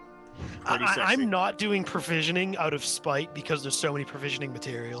is... Pretty sexy. I'm not doing provisioning out of spite because there's so many provisioning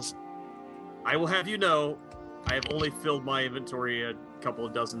materials. I will have you know, I have only filled my inventory a couple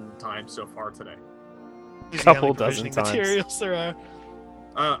of dozen times so far today. Couple dozen times. Materials there are.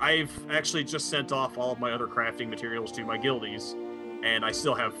 I've actually just sent off all of my other crafting materials to my guildies, and I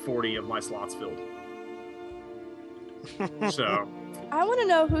still have 40 of my slots filled. So, I want to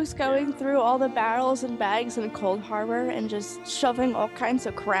know who's going through all the barrels and bags in Cold Harbor and just shoving all kinds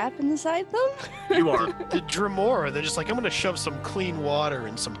of crap inside them. You are. The Dremora, they're just like, I'm gonna shove some clean water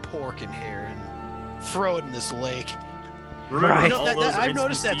and some pork in here and throw it in this lake. Remember, Right. all That- those I've are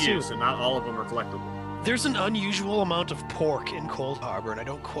noticed that instant too. use, and not all of them are collectible. There's an unusual amount of pork in Cold Harbor, and I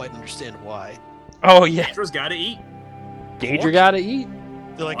don't quite understand why. Oh yeah, Extras gotta eat. Daedra gotta eat.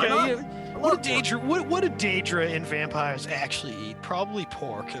 They're like, Why not? "Hey, I what love do Daedra and vampires actually eat? Probably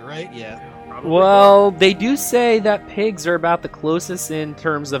pork, right? Yeah. pork. Probably Well, they do say that pigs are about the closest in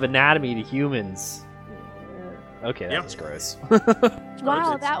terms of anatomy to humans. Okay, that Yeah. was gross.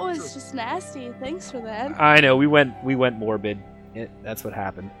 Wow, It's that was true. just nasty. Thanks for that. I know we went morbid. That's what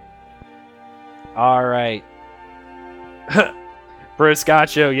happened. All right, Bro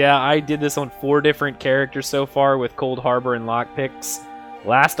Scotcho. Yeah, I did this on 4 different characters so far with Cold Harbor and lockpicks.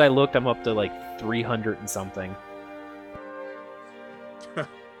 Last I looked, I'm up to like 300 and something.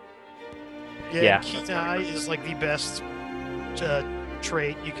 Yeah. Kenai is like the best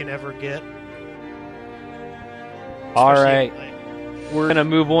trait you can ever get. All Especially right. at night. We're going to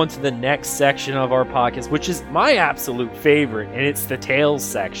move on to the next section of our podcast, which is my absolute favorite, and it's the Tales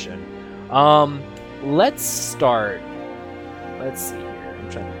section. Let's start. Let's see here.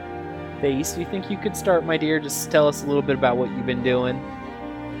 I'm trying to... Face, do you think you could start, my dear? Just tell us a little bit about what you've been doing.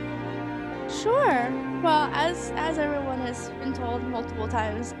 Sure. Well, as everyone has been told multiple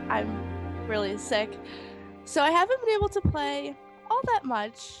times, I'm really sick. So I haven't been able to play all that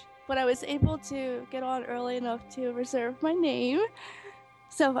much, but I was able to get on early enough to reserve my name.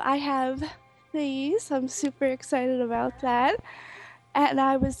 So I have these. I'm super excited about that. And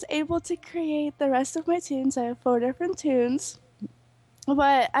I was able to create the rest of my tunes. I have 4 different tunes.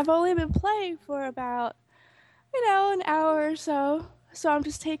 But I've only been playing for about, an hour or so. So I'm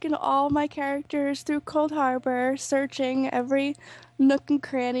just taking all my characters through Cold Harbor, searching every nook and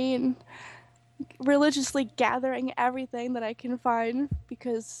cranny, and religiously gathering everything that I can find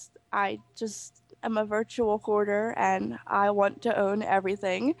because I just am a virtual hoarder and I want to own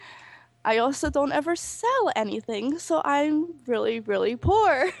everything. I also don't ever sell anything, so I'm really, really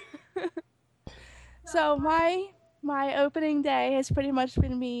poor. So my opening day has pretty much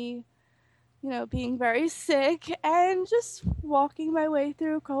been me, being very sick and just walking my way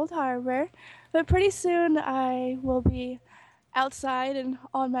through Cold Harbor. But pretty soon I will be outside and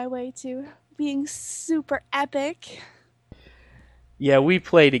on my way to being super epic. Yeah, we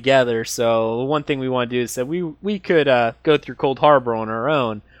play together, so one thing we want to do is that we could go through Cold Harbor on our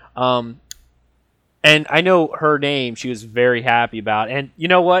own. And I know her name she was very happy about. And you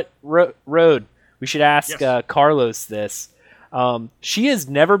know what, Road, we should ask Yes. Carlos this. She has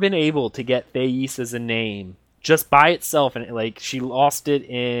never been able to get Thais as a name just by itself, and like she lost it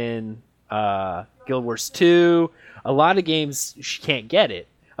in Guild Wars 2. A lot of games she can't get it.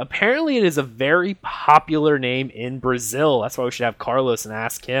 Apparently, it is a very popular name in Brazil. That's why we should have Carlos and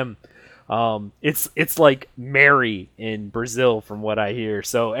ask him. It's like Mary in Brazil, from what I hear.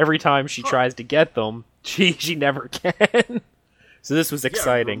 So every time she tries to get them, she never can. So this was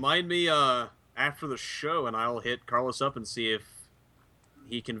exciting. Yeah, remind me after the show, and I'll hit Carlos up and see if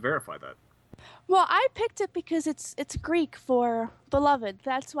he can verify that. Well, I picked it because it's Greek for beloved.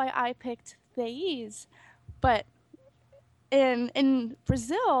 That's why I picked Thais. But in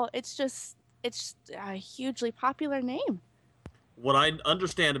Brazil, it's a hugely popular name. What I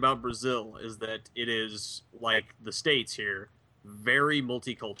understand about Brazil is that it is, like the States here, very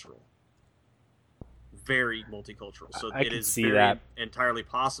multicultural. Very multicultural. So I it can is see very that. entirely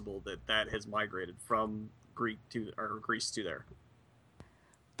possible that has migrated from Greece to there.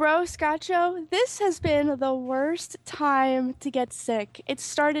 Bro, Scotcho, this has been the worst time to get sick. It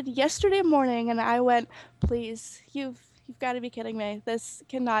started yesterday morning, and I went, please, you've got to be kidding me. This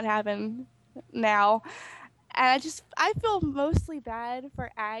cannot happen now. And I feel mostly bad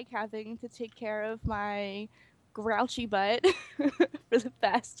for Ag having to take care of my grouchy butt for the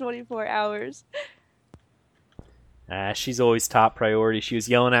past 24 hours. She's always top priority. She was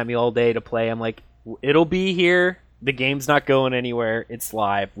yelling at me all day to play. I'm like, it'll be here. The game's not going anywhere. It's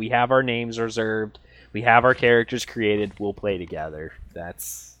live. We have our names reserved. We have our characters created. We'll play together.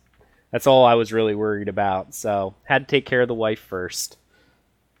 That's all I was really worried about. So had to take care of the wife first.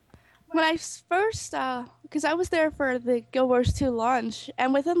 When I first, because I was there for the Guild Wars 2 launch,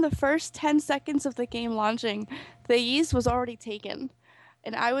 and within the first 10 seconds of the game launching, Thais was already taken.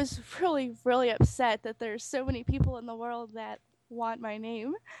 And I was really, really upset that there's so many people in the world that want my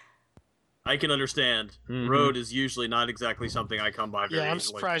name. I can understand. Mhm. Road is usually not exactly something I come by very Yeah, I'm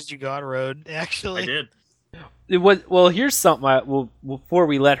easily. surprised you got Road, actually. I did. Well, here's something. Before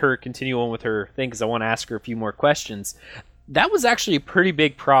we let her continue on with her thing, because I want to ask her a few more questions. that was actually a pretty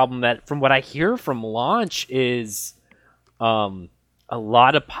big problem. That, from what I hear from launch, is a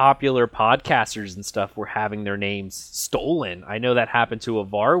lot of popular podcasters and stuff were having their names stolen. I know that happened to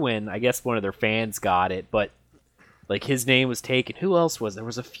Avarwin. I guess one of their fans got it, but like his name was taken. Who else was there?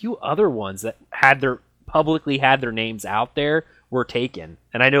 Was a few other ones that publicly had their names out there were taken,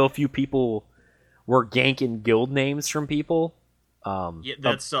 and I know a few people were ganking guild names from people. Yeah,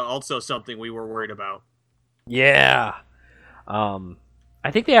 that's also something we were worried about. Yeah.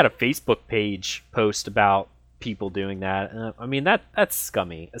 I think they had a Facebook page post about people doing that. I mean, that's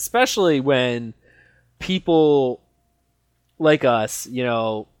scummy, especially when people like us,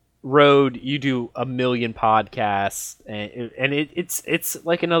 Road, you do a million podcasts, and it's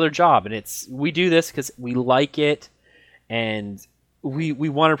like another job, and we do this because we like it, and we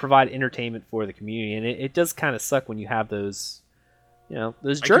want to provide entertainment for the community, and it does kind of suck when you have those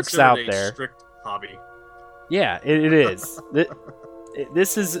jerks out there. Strict hobby. Yeah, it is.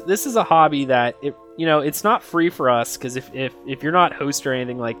 This is a hobby that it's not free for us, because if you're not host or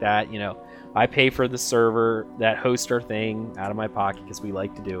anything like that, I pay for the server that hosts our thing out of my pocket because we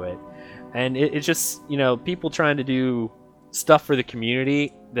like to do it, and it's just people trying to do stuff for the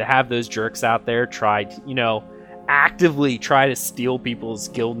community that have those jerks out there actively try to steal people's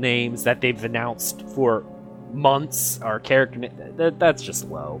guild names that they've announced for months, or character that's just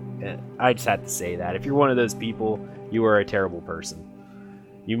low. I just had to say that. If you're one of those people, you are a terrible person.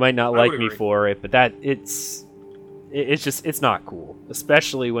 You might not like me for it, but it's not cool.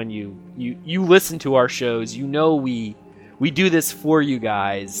 Especially when you listen to our shows, we do this for you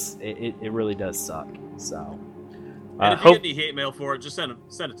guys. It really does suck. So, and if you get any hate mail for it, just send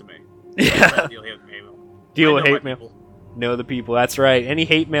it to me. Yeah. Deal with hate mail. People. Know the people. That's right. Any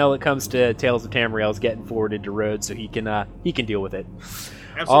hate mail that comes to Tales of Tamriel is getting forwarded to Rhodes, so he can deal with it.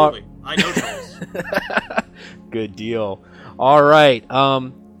 Absolutely. I know Charles. Good deal. All right.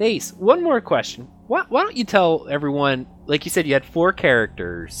 Ace, one more question. Why don't you tell everyone, like you said, you had 4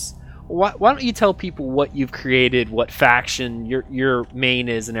 characters. Why don't you tell people what you've created, what faction your main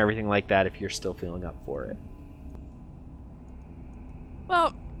is, and everything like that, if you're still feeling up for it?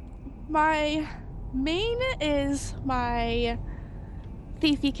 Well, my main is my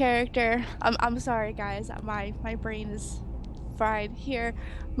thiefy character. I'm sorry, guys. My brain is fried here.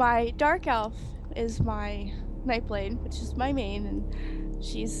 My dark elf is my Nightblade, which is my main, and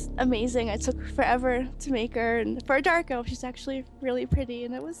she's amazing. I took forever to make her, and for a dark elf, she's actually really pretty,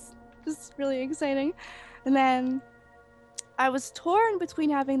 and it was just really exciting. And then I was torn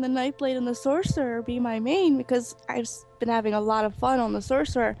between having the Nightblade and the Sorcerer be my main, because I've been having a lot of fun on the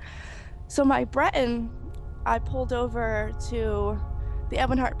Sorcerer. So my Breton, I pulled over to the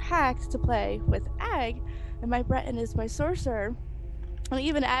Ebonheart Pact to play with Ag, and my Breton is my Sorcerer. And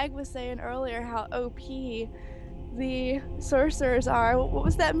even Ag was saying earlier how OP the sorcerers are. What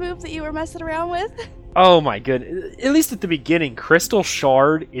was that move that you were messing around with? Oh my goodness. At least at the beginning, Crystal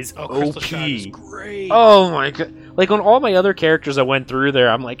Shard is OP. Crystal Shard is great. Oh my god. Like on all my other characters I went through there,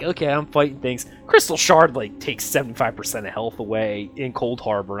 I'm like, okay, I'm fighting things. Crystal Shard takes 75% of health away in Cold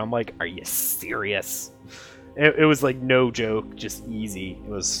Harbor, and I'm like, are you serious? It was like no joke, just easy. It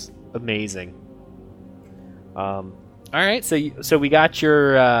was amazing. All right, so we got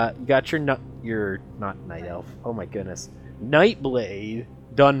your not Night Elf. Oh my goodness, Nightblade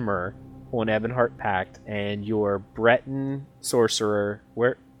Dunmer on Ebonheart Pact, and your Breton Sorcerer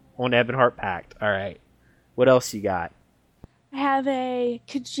on Ebonheart Pact. All right, what else you got? I have a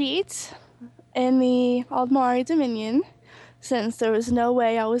Khajiit in the Aldmari Dominion, since there was no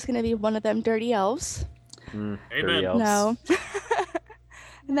way I was going to be one of them dirty elves. Amen. Elves. No.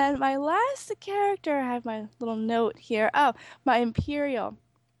 And then my last character, I have my little note here. Oh, my Imperial.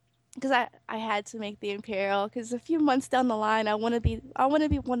 Because I had to make the Imperial, because a few months down the line, I want to be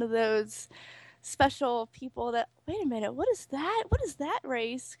one of those special people that, wait a minute, what is that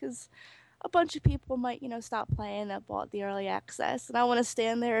race? Because a bunch of people might, stop playing that bought the early access, and I want to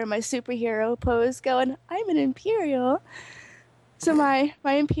stand there in my superhero pose going, I'm an Imperial. So my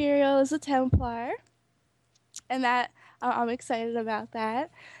Imperial is a Templar, and that I'm excited about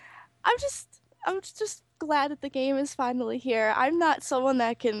that. I'm just glad that the game is finally here. I'm not someone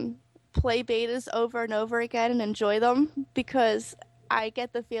that can play betas over and over again and enjoy them, because I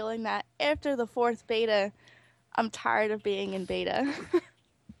get the feeling that after the 4th beta, I'm tired of being in beta.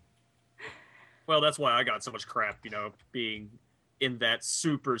 Well, that's why I got so much crap, being in that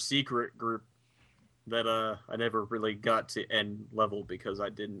super secret group that I never really got to end level because I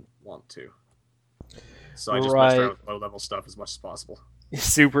didn't want to. So I just messed around with low-level stuff as much as possible.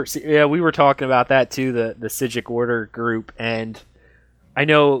 Yeah, we were talking about that too, the Psijic Order group, and I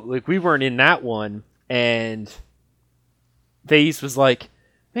know we weren't in that one, and Thais was like,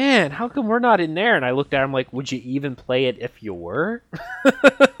 "Man, how come we're not in there?" And I looked at him like, "Would you even play it if you were?"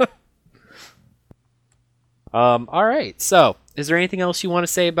 All right. So, is there anything else you want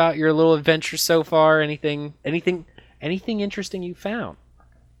to say about your little adventure so far? Anything interesting you found?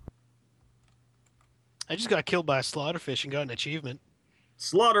 I just got killed by a slaughterfish and got an achievement.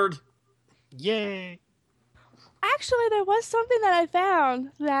 Slaughtered. Yay! Actually, there was something that I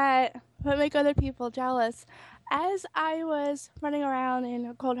found that would make other people jealous. As I was running around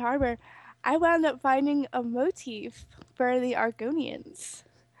in Cold Harbor, I wound up finding a motif for the Argonians,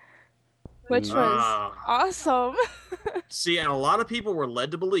 which was awesome. See, and a lot of people were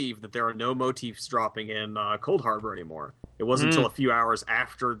led to believe that there are no motifs dropping in Cold Harbor anymore. It wasn't until a few hours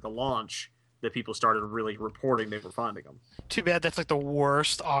after the launch that people started really reporting they were finding them. Too bad that's like the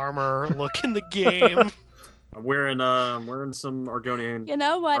worst armor look in the game. I'm wearing some Argonian. You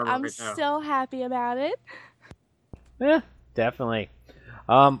know what? armor I'm right now. still happy about it. Yeah, definitely.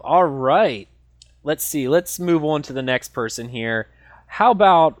 All right. Let's see. Let's move on to the next person here. How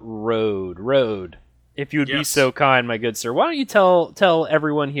about Road? Road, if you would be Yes. so kind, my good sir, why don't you tell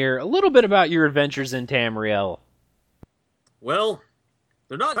everyone here a little bit about your adventures in Tamriel? Well,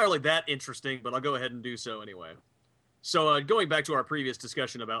 they're not entirely that interesting, but I'll go ahead and do so anyway. So, going back to our previous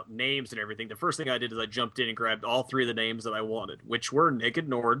discussion about names and everything, the first thing I did is I jumped in and grabbed all three of the names that I wanted, which were Naked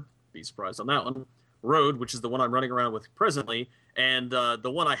Nord, be surprised on that one, Road, which is the one I'm running around with presently, and the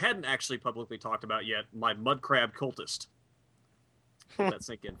one I hadn't actually publicly talked about yet, my Mud Crab Cultist. Let that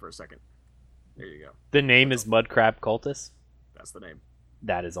sink in for a second. There you go. The name is Mudcrab Cultist. That's the name.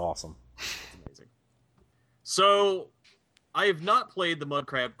 That is awesome. It's amazing. So, I have not played the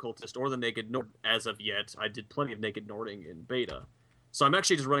Mudcrab Cultist or the Naked Nord as of yet. I did plenty of Naked Nording in beta. So I'm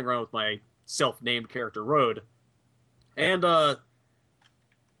actually just running around with my self-named character, Road. And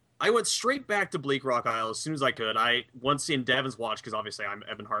I went straight back to Bleak Rock Isle as soon as I could. Once in Davin's Watch, because obviously I'm an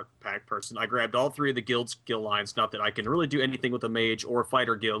Ebonheart Pact person, I grabbed all three of the guild's skill lines. Not that I can really do anything with a mage or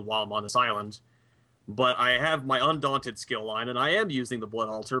fighter guild while I'm on this island. But I have my Undaunted skill line, and I am using the Blood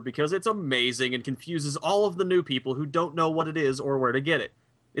Altar because it's amazing and confuses all of the new people who don't know what it is or where to get it.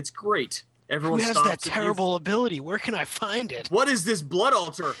 It's great. Everyone Who has stops that and terrible ability? Where can I find it? What is this Blood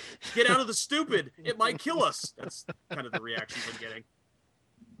Altar? Get out of the stupid. It might kill us. That's kind of the reaction I've been getting.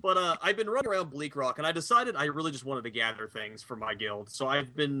 But I've been running around Bleak Rock, and I decided I really just wanted to gather things for my guild. So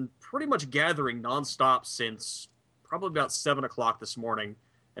I've been pretty much gathering nonstop since probably about 7 o'clock this morning.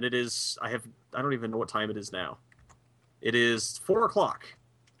 And it is, I don't even know what time it is now. It is 4 o'clock.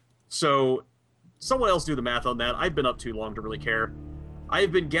 So someone else do the math on that. I've been up too long to really care. I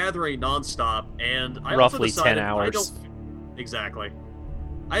have been gathering nonstop, and I also Roughly decided 10 hours. Exactly.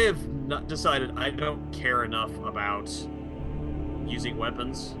 I have not decided I don't care enough about using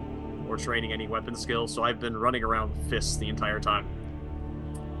weapons or training any weapon skill, so I've been running around with fists the entire time.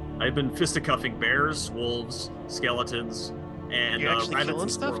 I've been fisticuffing bears, wolves, skeletons, and You actually rabbits killing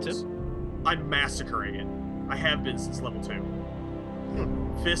and stuff, squirrels. too? I'm massacring it. I have been since level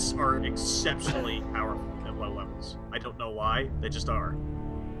 2. Fists are exceptionally powerful at low levels. I don't know why, they just are.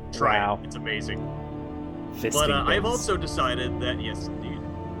 Try Wow. it. It's amazing. Fisting But I've things. also decided that, yes, indeed,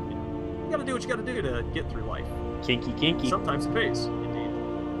 you gotta do what you gotta do to get through life. Kinky. Sometimes it pays,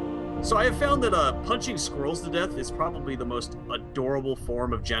 indeed. So I have found that punching squirrels to death is probably the most adorable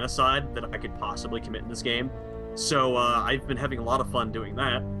form of genocide that I could possibly commit in this game. So I've been having a lot of fun doing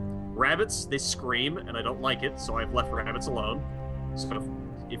that. Rabbits, they scream, and I don't like it, so I've left rabbits alone. So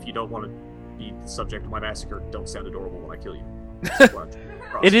if you don't want to be the subject of my massacre, don't sound adorable when I kill you. That's what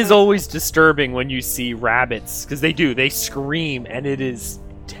I'm It is always disturbing when you see rabbits, because they scream, and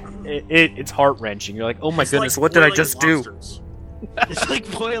it's heart-wrenching. You're like, oh my It's goodness, like what did I boiling just do? lobsters. It's like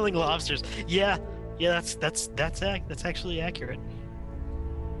boiling lobsters. Yeah, that's actually accurate.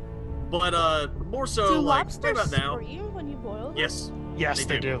 But more so, Do like, right lobsters about now. scream when you boil them? Yes, Yes,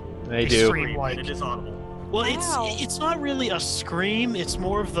 They they do. do. They They do. scream like. and it is audible. Well, Wow. it's not really a scream. It's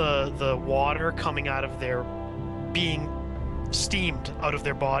more of the water coming out of their being steamed out of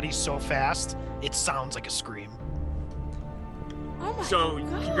their bodies so fast. It sounds like a scream. Oh my So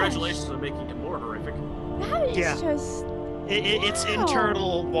gosh. congratulations on making it more horrific. That is Yeah. just. It's Wow.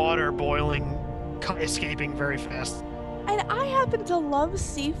 internal water boiling, escaping very fast. And I happen to love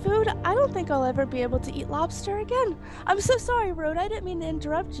seafood. I don't think I'll ever be able to eat lobster again. I'm so sorry, Rode. I didn't mean to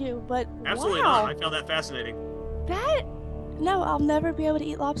interrupt you, but Absolutely wow, not. I found that fascinating. that. No, I'll never be able to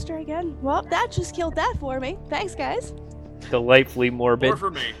eat lobster again. Well, that just killed that for me. Thanks, guys. Delightfully morbid. Or for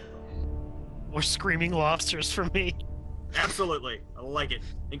me. Or screaming lobsters for me. Absolutely. I like it.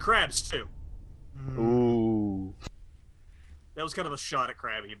 And crabs, too. Mm. Ooh. That was kind of a shot at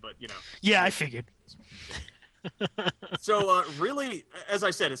Krabby, but, you know. Yeah, I figured. So, really, as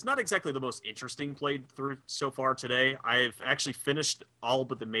I said, it's not exactly the most interesting playthrough so far today. I've actually finished all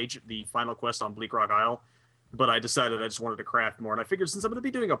but the final quest on Bleak Rock Isle, but I decided I just wanted to craft more. And I figured since I'm going to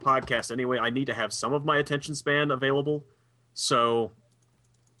be doing a podcast anyway, I need to have some of my attention span available. So,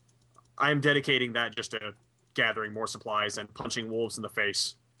 I'm dedicating that just to gathering more supplies and punching wolves in the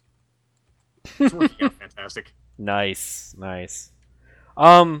face. It's working out fantastic. Nice.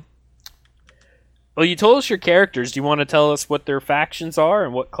 Well, you told us your characters. Do you want to tell us what their factions are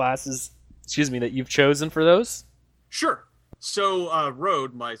and what classes, that you've chosen for those? Sure. So,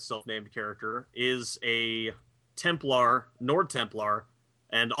 Rode, my self-named character, is a Templar, Nord Templar,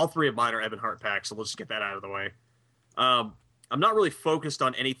 and all three of mine are Ebonheart Pack, so let's just get that out of the way. I'm not really focused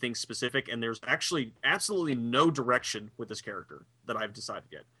on anything specific, and there's actually absolutely no direction with this character that I've decided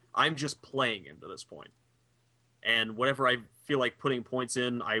yet. I'm just playing him to this point. And whatever I feel like putting points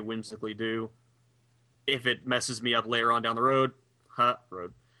in, I whimsically do. If it messes me up later on down the road, I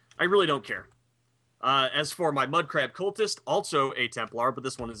really don't care. As for my Mudcrab Cultist, also a Templar, but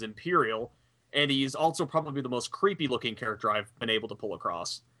this one is Imperial, and he's also probably the most creepy-looking character I've been able to pull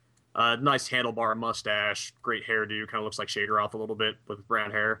across. Nice handlebar mustache, great hairdo, kind of looks like Shaderoth a little bit with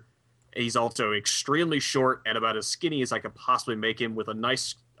brown hair. He's also extremely short and about as skinny as I could possibly make him, with a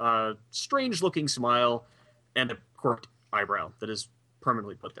nice, strange-looking smile and a corked eyebrow that is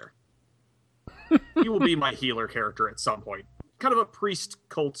permanently put there. He will be my healer character at some point. Kind of a priest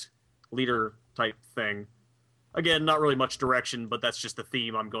cult leader type thing. Again, not really much direction, but that's just the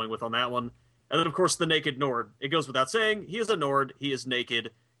theme I'm going with on that one. And then, of course, the Naked Nord. It goes without saying, he is a Nord, he is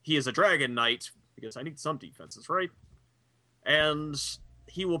naked, he is a Dragon Knight, because I need some defenses, right? And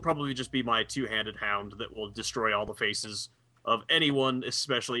he will probably just be my two-handed hound that will destroy all the faces of anyone,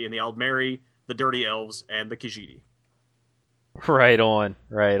 especially in the Aldmeri, the Dirty Elves, and the Khajiit. Right on.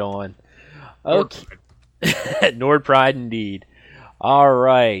 Okay. Nord Pride indeed. All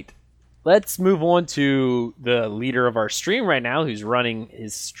right. Let's move on to the leader of our stream right now, who's running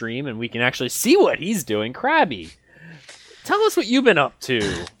his stream, and we can actually see what he's doing. Krabby, tell us what you've been up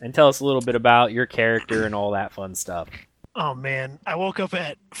to, and tell us a little bit about your character and all that fun stuff. Oh man, I woke up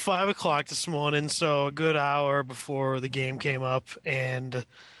at 5 o'clock this morning, so a good hour before the game came up, and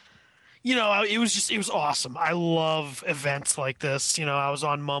it was awesome. I love events like this. I was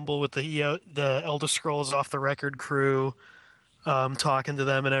on Mumble with the Elder Scrolls Off the Record crew, talking to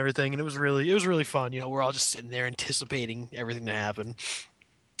them and everything, and it was really fun. We're all just sitting there anticipating everything to happen.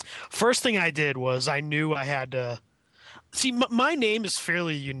 First thing I did was I knew I had to see. My name is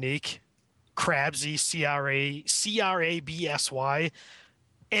fairly unique, Crabsy, Crabsy,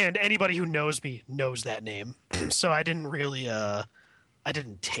 and anybody who knows me knows that name. So I didn't really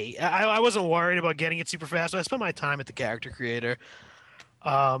I wasn't worried about getting it super fast. So I spent my time at the character creator.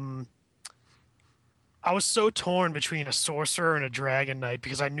 I was so torn between a sorcerer and a dragon knight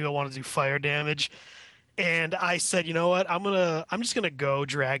because I knew I wanted to do fire damage, and I said, you know what, I'm just gonna go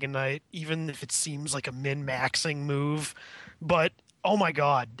dragon knight, even if it seems like a min-maxing move, but oh my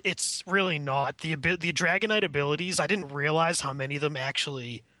god, it's really not. The dragon knight abilities, I didn't realize how many of them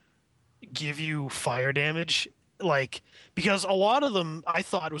actually give you fire damage. Because a lot of them I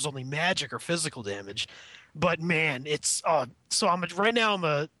thought was only magic or physical damage, but man, it's so right now I'm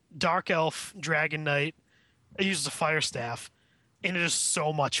a dark elf dragon knight. I use the fire staff, and it is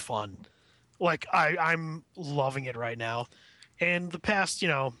so much fun. I'm loving it right now. And the past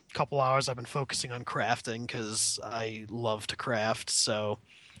couple hours I've been focusing on crafting because I love to craft, so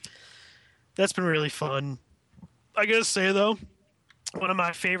that's been really fun. I gotta say though, one of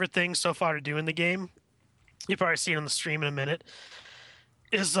my favorite things so far to do in the game, you'll probably see it on the stream in a minute,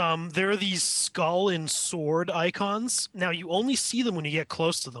 is there are these skull and sword icons. Now, you only see them when you get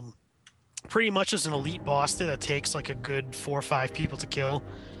close to them. Pretty much as an elite boss that takes like a good 4 or 5 people to kill.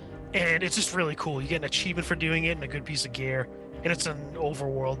 And it's just really cool. You get an achievement for doing it and a good piece of gear. And it's an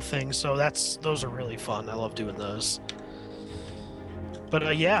overworld thing, so those are really fun. I love doing those.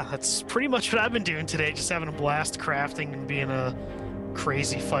 But yeah, that's pretty much what I've been doing today. Just having a blast crafting and being a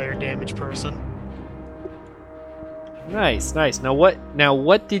crazy fire damage person. Nice. Now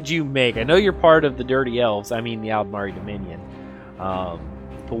what did you make? I know you're part of the Dirty Elves. I mean the Aldmeri Dominion.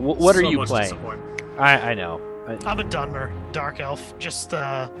 But what are you playing? I know. I'm a Dunmer, Dark Elf. Just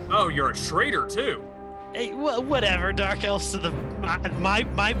Oh, you're a Schrader too. Hey, whatever. Dark Elves are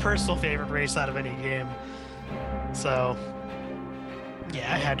my personal favorite race out of any game. So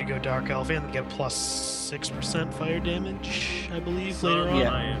yeah, I had to go Dark Elf and get plus 6% fire damage, I believe, later on.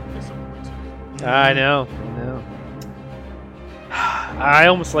 I am disappointed. I know. I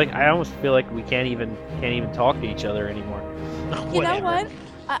almost feel like we can't even talk to each other anymore. You know what?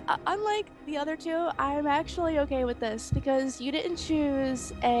 Unlike the other two, I'm actually okay with this because you didn't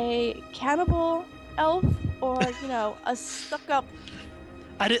choose a cannibal elf or, a stuck-up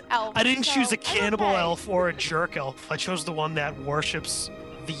elf. I didn't choose so a cannibal I'm okay. elf or a jerk elf. I chose the one that worships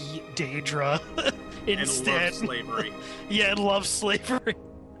the Daedra And instead. love slavery. Yeah, and loves slavery.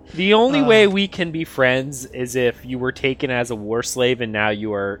 The only way we can be friends is if you were taken as a war slave and now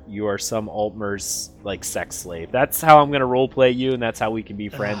you are some Altmer's like sex slave. That's how I'm gonna roleplay you, and that's how we can be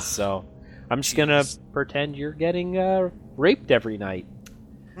friends. So I'm just gonna pretend you're getting raped every night.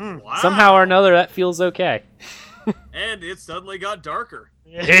 Wow. Somehow or another, that feels okay. And it suddenly got darker.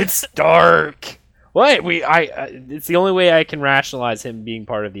 It's dark. What? It's the only way I can rationalize him being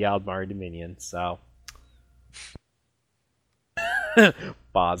part of the Aldmar Dominion. So.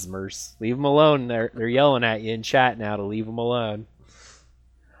 Bosmers. Leave them alone. They're yelling at you in chat now to leave them alone.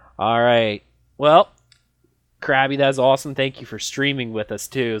 Alright. Well, Krabby, that's awesome. Thank you for streaming with us,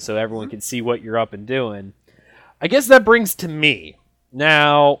 too, so everyone can see what you're up and doing. I guess that brings to me.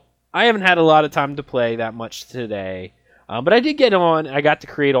 Now, I haven't had a lot of time to play that much today, but I did get on. I got to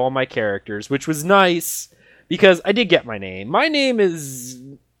create all my characters, which was nice, because I did get my name. My name is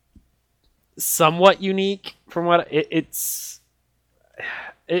somewhat unique from what it's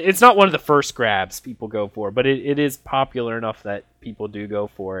not one of the first grabs people go for, but it is popular enough that people do go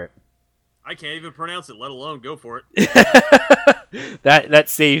for it. I can't even pronounce it, let alone go for it. that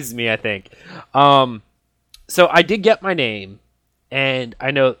saves me, I think. So I did get my name, and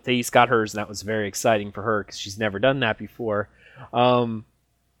I know Thaís got hers, and that was very exciting for her because she's never done that before.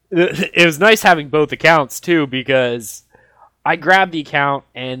 It was nice having both accounts too, because I grabbed the account,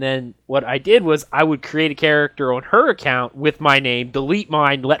 and then what I did was I would create a character on her account with my name, delete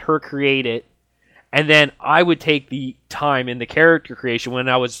mine, let her create it, and then I would take the time in the character creation when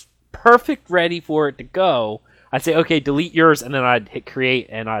I was perfect ready for it to go. I'd say, okay, delete yours, and then I'd hit create,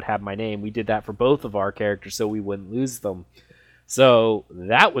 and I'd have my name. We did that for both of our characters so we wouldn't lose them. So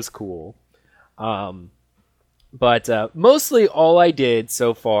that was cool. But mostly all I did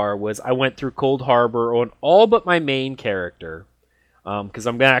so far was I went through Cold Harbor on all but my main character. Because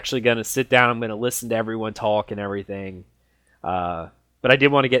I'm actually going to sit down, I'm going to listen to everyone talk and everything. But I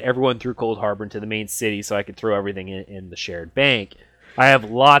did want to get everyone through Cold Harbor into the main city so I could throw everything in the shared bank. I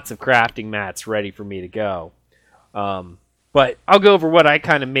have lots of crafting mats ready for me to go. But I'll go over what I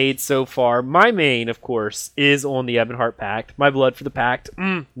kind of made so far. My main, of course, is on the Ebonheart Pact. My blood for the Pact.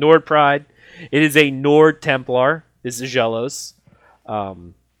 Nord Pride. It is a Nord Templar. This is Jelos. I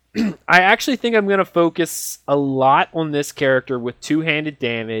actually think I'm going to focus a lot on this character with two-handed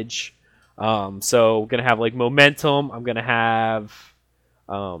damage. So we're going to have like momentum. I'm going to have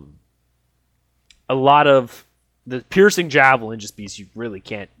a lot of the piercing javelin, just because you really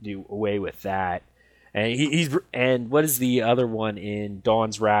can't do away with that. And and what is the other one in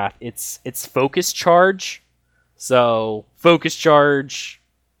Dawn's Wrath? It's focus charge. So focus charge,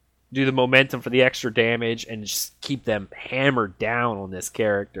 do the momentum for the extra damage, and just keep them hammered down on this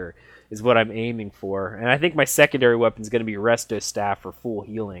character is what I'm aiming for. And I think my secondary weapon is going to be Resto Staff for full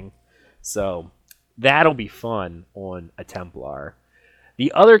healing. So that'll be fun on a Templar.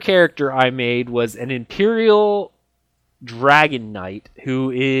 The other character I made was an Imperial Dragon Knight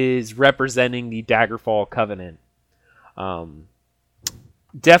who is representing the Daggerfall Covenant.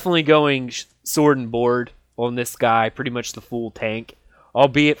 Definitely going sword and board on this guy, pretty much the full tank.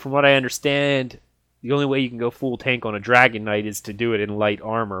 Albeit, from what I understand, the only way you can go full tank on a Dragon Knight is to do it in light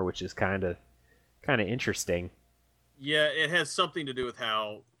armor, which is kind of interesting. Yeah, it has something to do with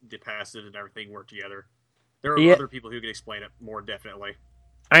how the passive and everything work together. There are other people who can explain it more definitely.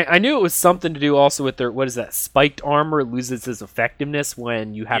 I knew it was something to do also with their, what is that, spiked armor. It loses its effectiveness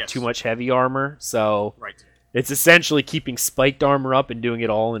when you have too much heavy armor. So it's essentially keeping spiked armor up and doing it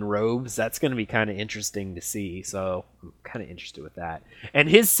all in robes. That's going to be kind of interesting to see. So I'm kind of interested with that. And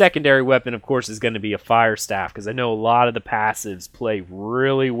his secondary weapon, of course, is going to be a fire staff, because I know a lot of the passives play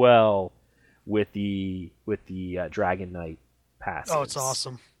really well with the Dragon Knight passives. Oh, it's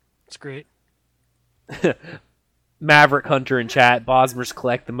awesome. It's great. Maverick Hunter in chat, Bosmers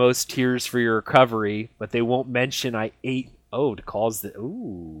collect the most tears for your recovery, but they won't mention I ate to cause the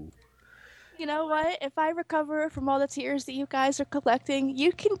ooh. You know what? If I recover from all the tears that you guys are collecting,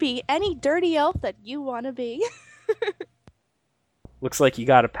 you can be any dirty elf that you want to be. Looks like you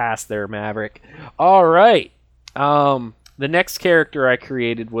got a pass there, Maverick. All right. The next character I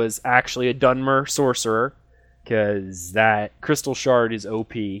created was actually a Dunmer Sorcerer, because that Crystal Shard is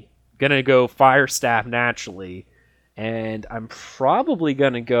OP. Gonna go Fire Staff naturally. And I'm probably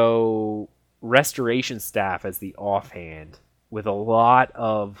going to go Restoration Staff as the offhand with a lot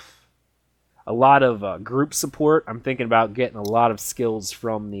of a lot of group support. I'm thinking about getting a lot of skills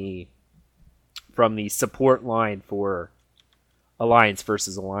from the support line for Alliance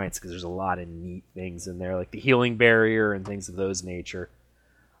versus Alliance, because there's a lot of neat things in there, like the healing barrier and things of those nature.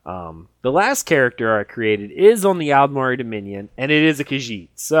 The last character I created is on the Aldmari Dominion, and it is a Khajiit.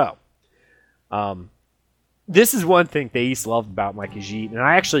 So, this is one thing Thais loved about my Khajiit, and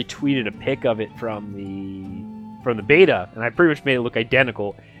I actually tweeted a pic of it from the beta, and I pretty much made it look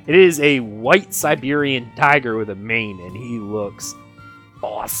identical. It is a white Siberian tiger with a mane, and he looks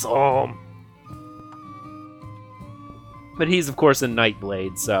awesome. But he's, of course, a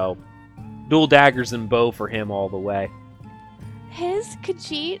Nightblade, so dual daggers and bow for him all the way. His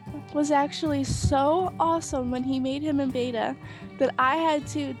Khajiit was actually so awesome when he made him in beta that I had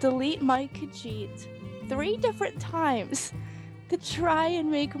to delete my Khajiit 3 different times to try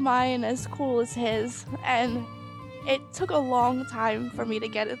and make mine as cool as his, and it took a long time for me to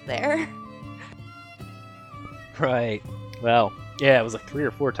get it there. Right. Well, yeah, it was like 3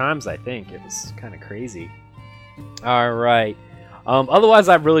 or 4 times, I think. It was kind of crazy. All right. Otherwise,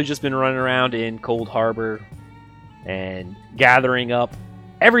 I've really just been running around in Cold Harbor and gathering up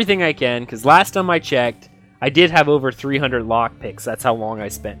everything I can, because last time I checked, I did have over 300 lockpicks. That's how long I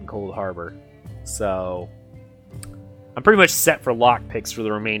spent in Cold Harbor. So, I'm pretty much set for lockpicks for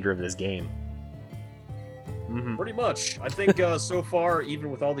the remainder of this game. Mm-hmm. Pretty much. I think so far, even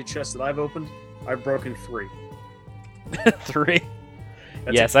with all the chests that I've opened, I've broken 3. 3?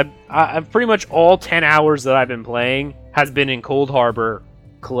 That's yes, I've pretty much all 10 hours that I've been playing has been in Cold Harbor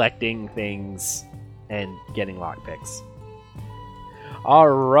collecting things and getting lockpicks.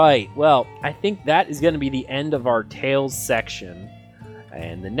 Alright, well, I think that is going to be the end of our Tales section.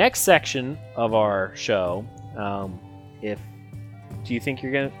 And the next section of our show, do you think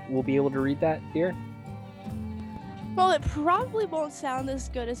we'll be able to read that, dear? Well, it probably won't sound as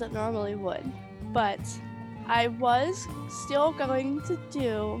good as it normally would, but I was still going to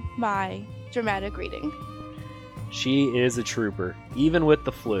do my dramatic reading. She is a trooper, even with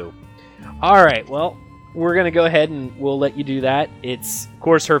the flu. Alright, well, we're going to go ahead and we'll let you do that. It's, of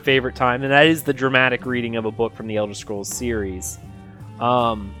course, her favorite time, and that is the dramatic reading of a book from the Elder Scrolls series.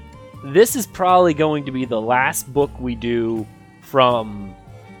 This is probably going to be the last book we do from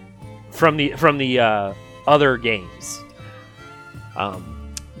the other games.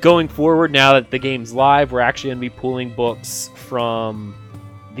 Going forward, now that the game's live, we're actually going to be pulling books from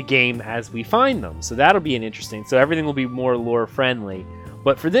the game as we find them. So that'll be interesting. So everything will be more lore friendly.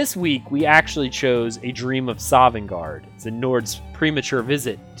 But for this week, we actually chose A Dream of Sovngarde. It's a Nord's premature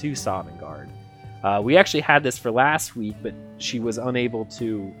visit to Sovngarde. We actually had this for last week, but she was unable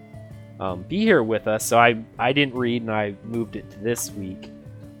to be here with us, so I didn't read, and I moved it to this week.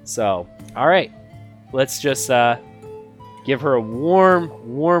 So, all right, let's just give her a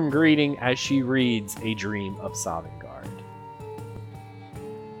warm greeting as she reads A Dream of Sovngarde.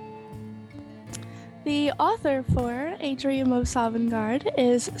 The author for A Dream of Sovngarde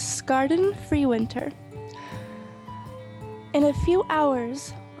is Skarden Freewinter. In a few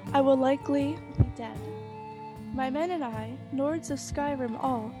hours, I will likely be dead. My men and I, Nords of Skyrim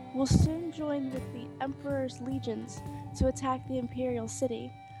all, will soon join with the Emperor's legions to attack the Imperial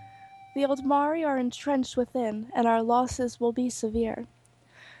City. The Aldmari are entrenched within, and our losses will be severe.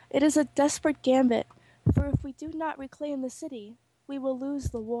 It is a desperate gambit, for if we do not reclaim the city, we will lose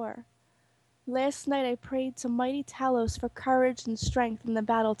the war. Last night I prayed to mighty Talos for courage and strength in the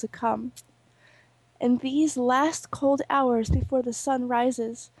battle to come. In these last cold hours before the sun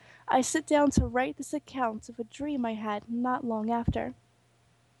rises, I sit down to write this account of a dream I had not long after.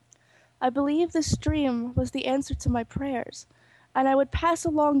 I believe this dream was the answer to my prayers, and I would pass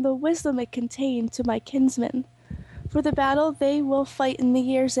along the wisdom it contained to my kinsmen, for the battle they will fight in the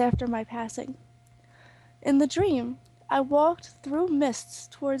years after my passing. In the dream, I walked through mists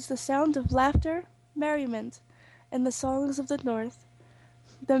towards the sound of laughter, merriment, and the songs of the north.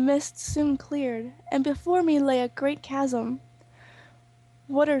 The mists soon cleared, and before me lay a great chasm.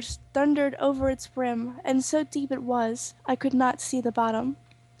 Waters thundered over its brim, and so deep it was, I could not see the bottom.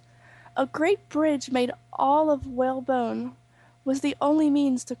 A great bridge made all of whalebone was the only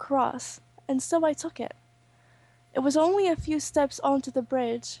means to cross, and so I took it. It was only a few steps onto the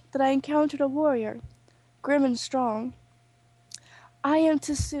bridge that I encountered a warrior, grim and strong. "I am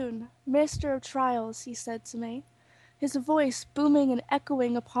Tisoon, master of trials," he said to me, his voice booming and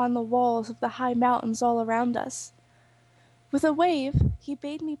echoing upon the walls of the high mountains all around us. With a wave, he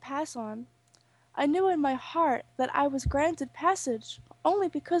bade me pass on. I knew in my heart that I was granted passage only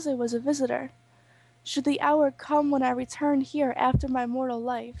because I was a visitor. Should the hour come when I return here after my mortal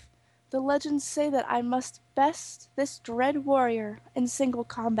life, the legends say that I must best this dread warrior in single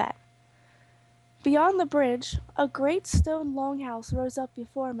combat. Beyond the bridge, a great stone longhouse rose up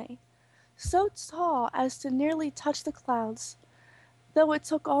before me, so tall as to nearly touch the clouds. Though it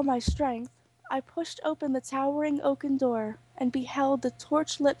took all my strength, I pushed open the towering oaken door and beheld the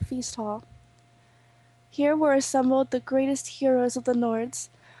torch-lit feast hall. Here were assembled the greatest heroes of the Nords,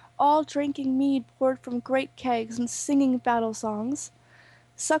 all drinking mead poured from great kegs and singing battle songs.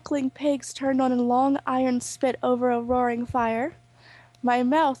 Suckling pigs turned on a long iron spit over a roaring fire. My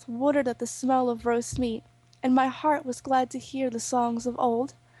mouth watered at the smell of roast meat, and my heart was glad to hear the songs of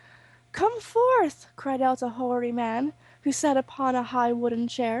old. "Come forth!" cried out a hoary man, who sat upon a high wooden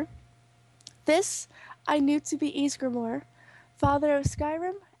chair. This I knew to be Ysgramor, father of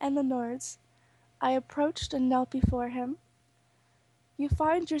Skyrim and the Nords. I approached and knelt before him. "You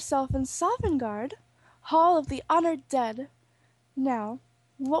find yourself in Sovngarde, hall of the honored dead. Now,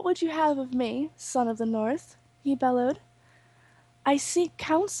 what would you have of me, son of the North?" he bellowed. "I seek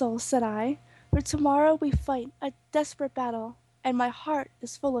counsel," said I, "for tomorrow we fight a desperate battle, and my heart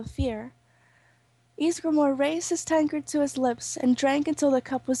is full of fear." Ysgramor raised his tankard to his lips and drank until the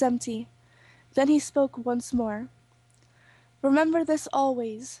cup was empty. Then he spoke once more. "Remember this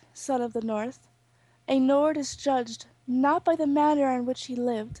always, son of the North. A Nord is judged not by the manner in which he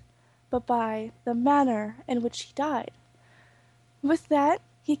lived, but by the manner in which he died." With that,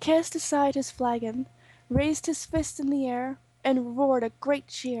 he cast aside his flagon, raised his fist in the air, and roared a great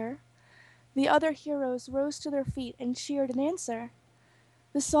cheer. The other heroes rose to their feet and cheered in answer.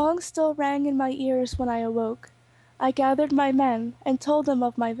 The song still rang in my ears when I awoke. I gathered my men and told them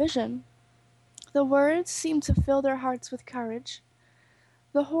of my vision. The words seemed to fill their hearts with courage.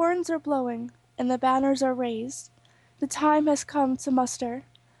 "The horns are blowing, and the banners are raised. The time has come to muster.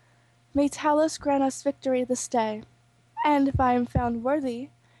 May Talos grant us victory this day, and if I am found worthy,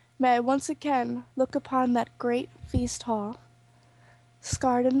 may I once again look upon that great feast hall."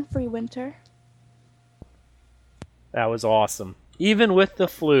 Skarden Freewinter. That was awesome. Even with the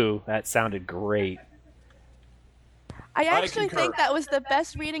flu, that sounded great. I actually concur. think that was the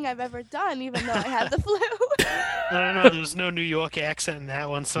best reading I've ever done, even though I had the flu. I don't know. There was no New York accent in that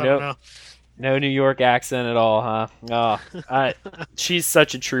one, so I Nope. don't know. No New York accent at all, huh? Oh, she's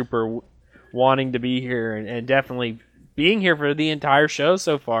such a trooper, wanting to be here and definitely being here for the entire show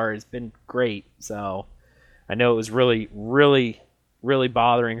so far has been great. So I know it was really, really, really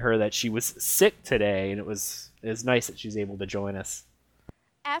bothering her that she was sick today, and it was nice that she was able to join us.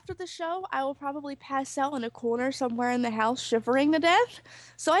 After the show, I will probably pass out in a corner somewhere in the house shivering to death,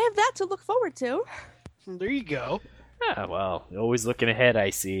 so I have that to look forward to. There you go. Yeah, well, always looking ahead,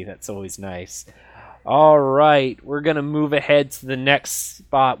 I see. That's always nice. All right, we're going to move ahead to the next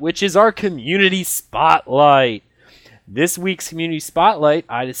spot, which is our Community Spotlight. This week's Community Spotlight,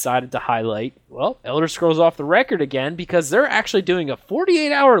 I decided to highlight, well, Elder Scrolls Off the Record again, because they're actually doing a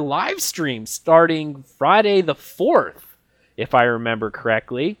 48-hour live stream starting Friday the 4th, if I remember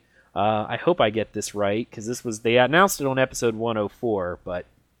correctly. I hope I get this right, because they announced it on episode 104, but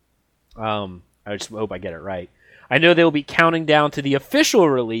I just hope I get it right. I know they will be counting down to the official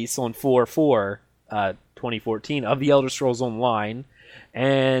release on 4/4/2014 of The Elder Scrolls Online,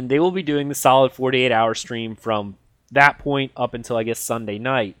 and they will be doing the solid 48-hour stream from that point up until, I guess, Sunday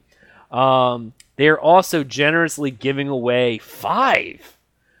night. They are also generously giving away 5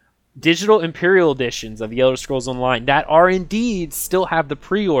 digital Imperial editions of The Elder Scrolls Online that are indeed still have the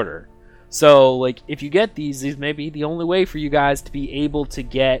pre-order. So, like, if you get these may be the only way for you guys to be able to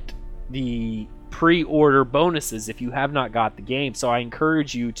get the pre-order bonuses if you have not got the game. So I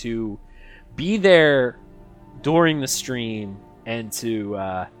encourage you to be there during the stream and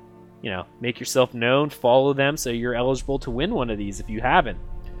to make yourself known, follow them so you're eligible to win one of these if you haven't.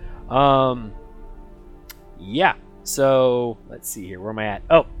 Yeah, so let's see here, where am I at?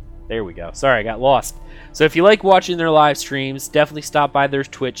 Oh, there we go. Sorry, I got lost. So if you like watching their live streams, definitely stop by their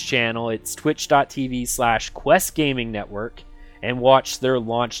Twitch channel. It's twitch.tv/QuestGamingNetwork. And watch their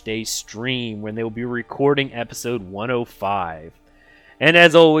launch day stream when they will be recording episode 105. And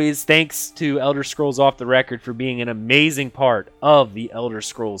as always, thanks to Elder Scrolls Off the Record for being an amazing part of the Elder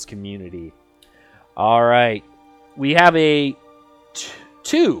Scrolls community. All right, we have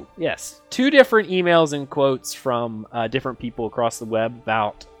two different emails and quotes from different people across the web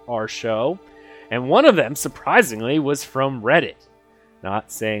about our show. And one of them, surprisingly, was from Reddit.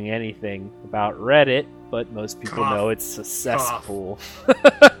 Not saying anything about Reddit, but most people know it's a cesspool.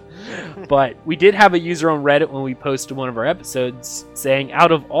 But we did have a user on Reddit when we posted one of our episodes saying,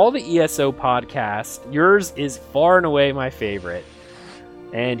 out of all the ESO podcasts, yours is far and away my favorite.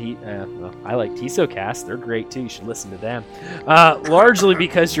 And I like TisoCast. They're great too. You should listen to them. Largely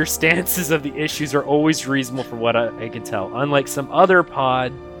because your stances of the issues are always reasonable from what I can tell. Unlike some other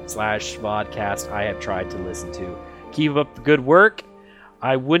pods /vodcast I have tried to listen to. Keep up the good work.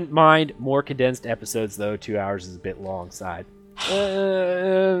 I wouldn't mind more condensed episodes, though. 2 hours is a bit long side.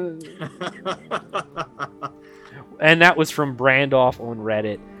 And that was from Brandoff on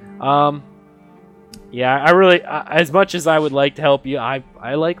Reddit. Yeah, I really, as much as I would like to help you, I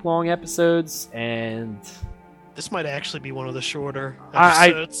like long episodes, and This might actually be one of the shorter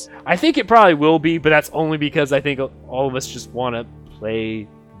episodes. I think it probably will be, but that's only because I think all of us just want to play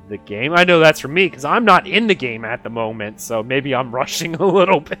the game. I know that's for me, because I'm not in the game at the moment, so maybe I'm rushing a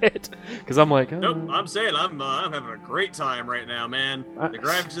little bit, because I'm like, oh. Nope, I'm saying I'm having a great time right now, man. The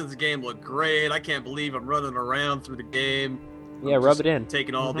graphics of the game look great. I can't believe I'm running around through the game. Yeah, rub it in.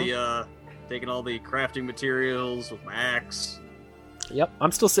 Taking all the crafting materials with my axe. Yep,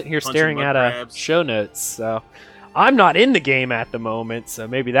 I'm still sitting here Punching staring mud at crabs. show notes, so I'm not in the game at the moment, so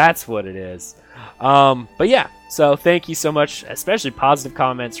maybe that's what it is. But yeah, so thank you so much, especially positive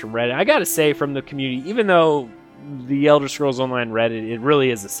comments from Reddit. I gotta say, from the community, even though the Elder Scrolls Online Reddit, it really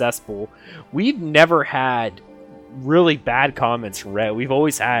is a cesspool, we've never had really bad comments from Reddit. We've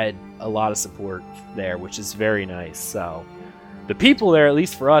always had a lot of support there, which is very nice. So the people there, at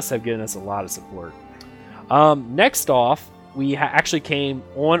least for us, have given us a lot of support. Next off, we actually came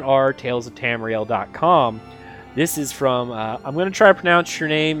on our talesoftamriel.com. This is from, I'm going to try to pronounce your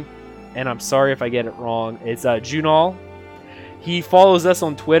name, and I'm sorry if I get it wrong. It's Junal. He follows us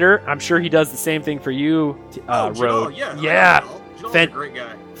on Twitter. I'm sure he does the same thing for you, Road. Yeah. Junal's a great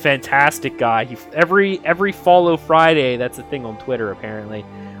guy. Fantastic guy. He every follow Friday, that's a thing on Twitter apparently,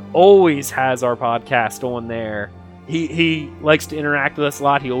 always has our podcast on there. He likes to interact with us a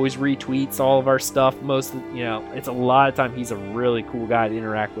lot. He always retweets all of our stuff. It's a lot of time. He's a really cool guy to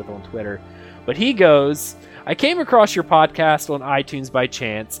interact with on Twitter. But he goes, I came across your podcast on iTunes by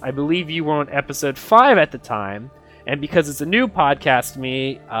chance. I believe you were on episode 5 at the time. And because it's a new podcast to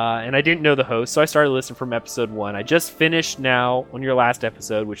me, and I didn't know the host, so I started listening from episode 1. I just finished now on your last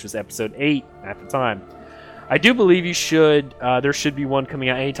episode, which was episode 8 at the time. I do believe you should, there should be one coming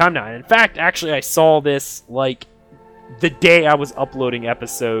out anytime now. And in fact, actually, I saw this, the day I was uploading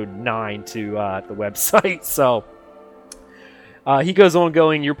episode 9 to the website. So he goes on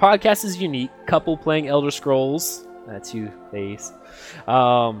going, your podcast is unique. Couple playing Elder Scrolls. That's you, Face.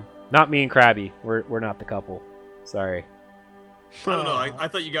 Not me and Krabby. We're not the couple. Sorry. I don't know. I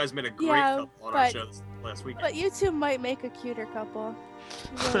thought you guys made a great couple on our show last weekend. But you two might make a cuter couple.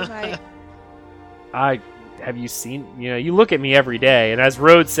 You really might. Have you seen, you look at me every day, and as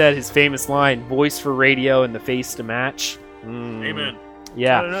Rhodes said, his famous line, voice for radio and the face to match. Amen.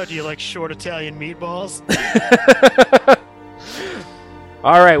 Yeah. I don't know, do you like short Italian meatballs?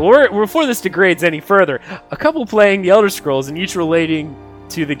 Alright, well, before this degrades any further, a couple playing the Elder Scrolls and each relating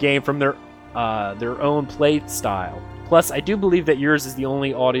to the game from their own play style. Plus, I do believe that yours is the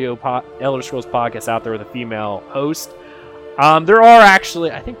only audio Elder Scrolls podcast out there with a female host. There are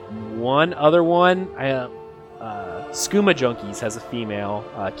actually, I think, one other one. Skooma Junkies has a female.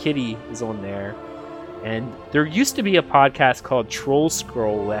 Kitty is on there. And there used to be a podcast called Troll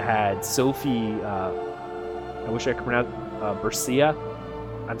Scroll that had Sophie, I wish I could pronounce, Bercia.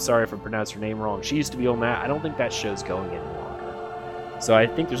 I'm sorry if I pronounced her name wrong. She used to be on that. I don't think that show's going any longer. So I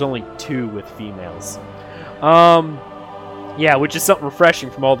think there's only 2 with females. Yeah, which is something refreshing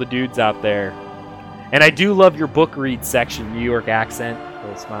from all the dudes out there. And I do love your book read section, New York accent.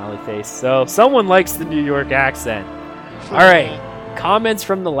 Little smiley face. So someone likes the New York accent. Alright, comments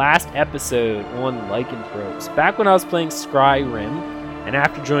from the last episode on lycanthropes. Back when I was playing Skyrim, and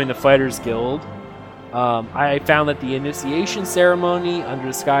after joining the Fighters Guild, I found that the initiation ceremony under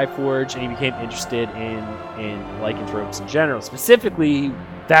the Skyforge, and he became interested in lycanthropes in general. Specifically,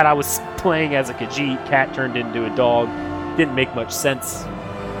 that I was playing as a Khajiit, cat turned into a dog. Didn't make much sense.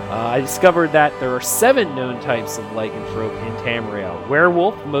 I discovered that there are 7 known types of lycanthrope in Tamriel.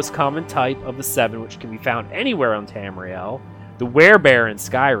 Werewolf, the most common type of the 7, which can be found anywhere on Tamriel. The Werebear in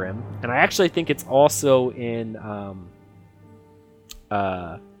Skyrim, and I actually think it's also in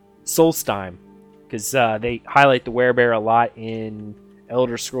Solstheim, because they highlight the Werebear a lot in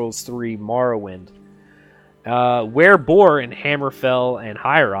Elder Scrolls 3 Morrowind. Wereboar in Hammerfell and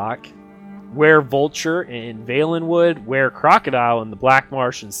High Rock. Werevulture in Valenwood, Werecrocodile in the Black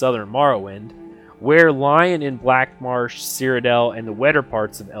Marsh in southern Morrowind, Werelion in Black Marsh, Cyrodiil, and the wetter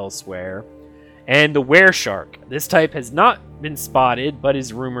parts of Elsewhere, and the Wereshark. This type has not been spotted, but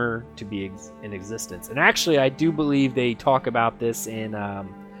is rumored to be in existence. And actually, I do believe they talk about this in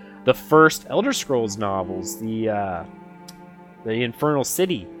the first Elder Scrolls novels, the Infernal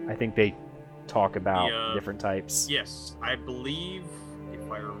City. I think they talk about different types. Yes, I believe,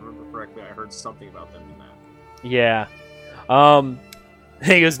 if I remember correctly, I heard something about them in that. Yeah.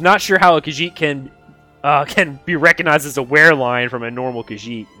 he goes, not sure how a Khajiit can be recognized as a wereline from a normal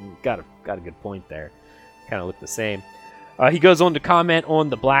Khajiit. Got a good point there. Kind of look the same. He goes on to comment on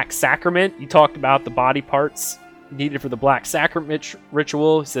the Black Sacrament. You talked about the body parts needed for the Black Sacrament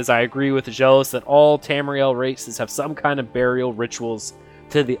ritual. He says, I agree with the Jealous that all Tamriel races have some kind of burial rituals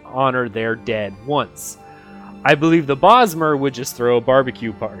to honor their dead once. I believe the Bosmer would just throw a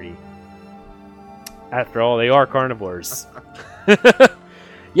barbecue party. After all, they are carnivores.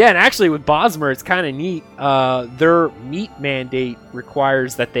 Yeah, and actually with Bosmer, it's kind of neat. Their meat mandate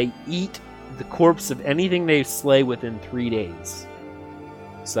requires that they eat the corpse of anything they slay within 3 days.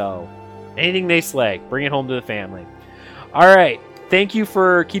 So, anything they slay, bring it home to the family. Alright, thank you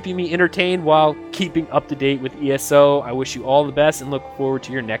for keeping me entertained while keeping up to date with ESO. I wish you all the best and look forward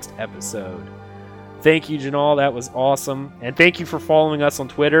to your next episode. Thank you, Janal. That was awesome. And thank you for following us on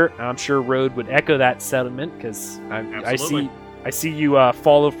Twitter. I'm sure Road would echo that sentiment because I see you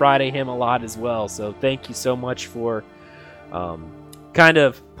follow Friday him a lot as well. So thank you so much for kind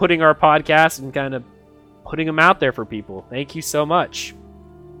of putting our podcast and kind of putting them out there for people. Thank you so much.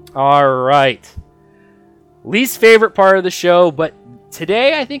 All right. Least favorite part of the show, but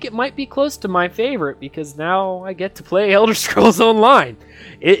today I think it might be close to my favorite because now I get to play Elder Scrolls Online.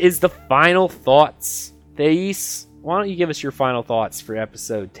 It is the final thoughts. Thais, why don't you give us your final thoughts for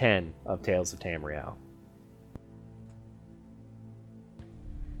episode 10 of Tales of Tamriel?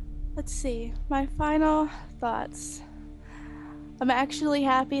 Let's see. My final thoughts. I'm actually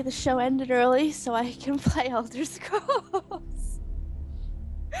happy the show ended early so I can play Elder Scrolls.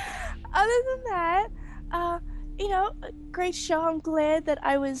 Other than that, a great show. I'm glad that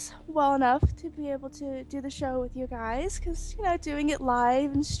I was well enough to be able to do the show with you guys because, doing it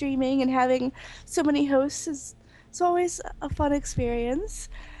live and streaming and having so many hosts is always a fun experience.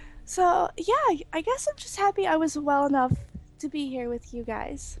 So, yeah, I guess I'm just happy I was well enough to be here with you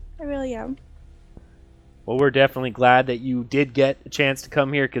guys. I really am. Well, we're definitely glad that you did get a chance to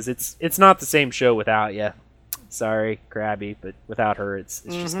come here because it's not the same show without you. Sorry, Krabby, but without her, it's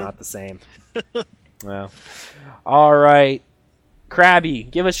just not the same. Well, all right.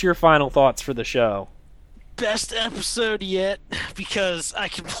 Krabby, give us your final thoughts for the show. Best episode yet because I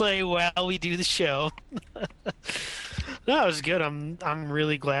can play while we do the show. No, it was good. I'm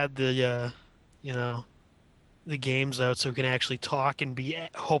really glad the game's out so we can actually talk and be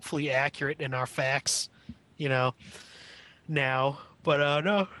hopefully accurate in our facts, now. But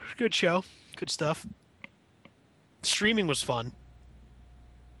no, good show, good stuff. Streaming was fun.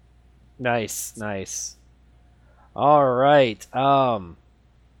 Nice. All right.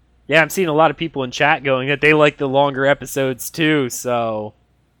 Yeah, I'm seeing a lot of people in chat going that they like the longer episodes too. So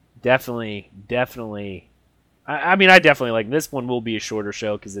definitely. I definitely like this one. Will be a shorter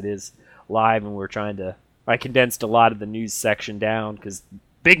show because it is live, and I condensed a lot of the news section down because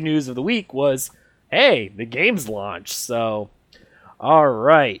big news of the week was, hey, the game's launched. So, all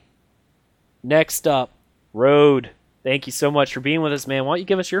right. Next up, Road. Thank you so much for being with us, man. Why don't you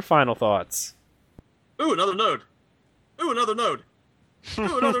give us your final thoughts? Ooh, another node. Ooh, another node.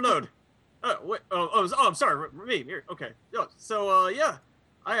 Wait. I'm sorry. Me. Here. Okay. So, yeah.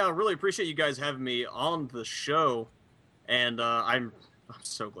 I really appreciate you guys having me on the show, and I'm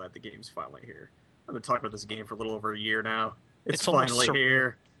so glad the game's finally here. I've been talking about this game for a little over a year now. It's finally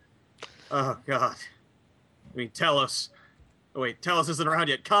here. Oh, God. I mean, Talos. Oh, wait, Talos isn't around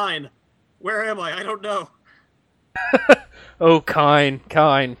yet. Kyne. Where am I? I don't know. Oh,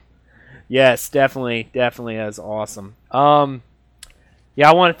 Kyne. Yes, definitely. That's awesome. Yeah,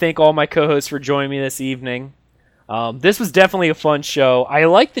 I want to thank all my co-hosts for joining me this evening. This was definitely a fun show. I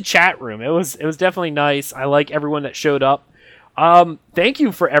like the chat room. It was definitely nice. I like everyone that showed up. Thank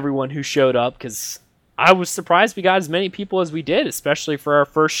you for everyone who showed up because I was surprised we got as many people as we did, especially for our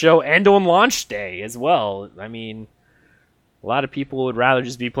first show and on launch day as well. I mean, a lot of people would rather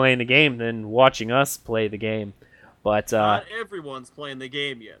just be playing the game than watching us play the game. But not everyone's playing the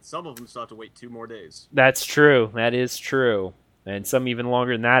game yet. Some of them still have to wait 2 more days. That's true. That is true. And some even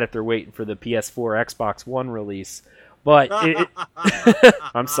longer than that if they're waiting for the PS4, Xbox One release. But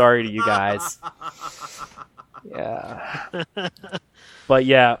I'm sorry to you guys. Yeah. But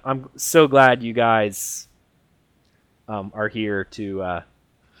yeah, I'm so glad you guys are here to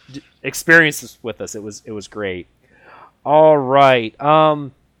experience this with us. It was great. All right.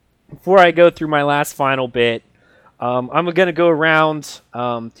 Before I go through my last final bit, I'm going to go around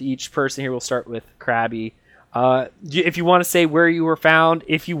to each person here. We'll start with Krabby. If you want to say where you were found,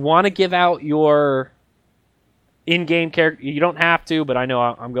 if you want to give out your in-game character, you don't have to, but I know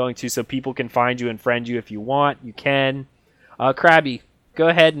I'm going to, so people can find you and friend you if you want. You can. Krabby, go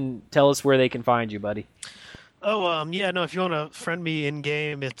ahead and tell us where they can find you, buddy. Yeah, no, if you want to friend me in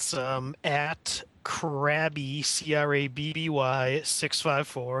game, it's at Krabby, Crabby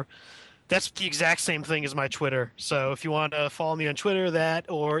 654. That's the exact same thing as my Twitter. So if you want to follow me on Twitter, that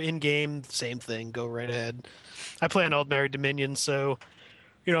or in game, same thing. Go right ahead. I play on Ordinary Dominion, so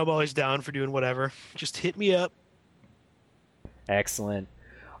I'm always down for doing whatever. Just hit me up. Excellent.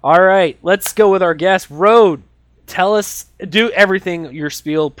 All right, let's go with our guest, Road. Tell us, do everything, your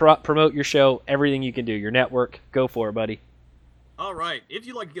spiel, promote your show, everything you can do, your network. Go for it, buddy. All right. If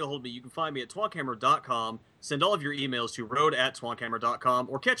you'd like to get a hold of me, you can find me at twonkhammer.com. Send all of your emails to road@twonkhammer.com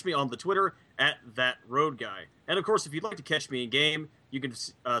or catch me on the Twitter at thatroadguy. And of course, if you'd like to catch me in game, you can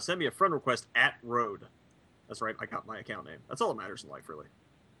send me a friend request at road. That's right. I got my account name. That's all that matters in life, really.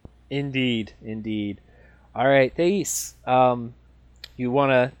 Indeed, indeed. All right, Thais, you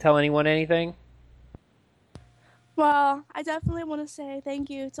want to tell anyone anything? Well, I definitely want to say thank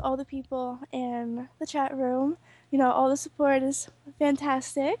you to all the people in the chat room. All the support is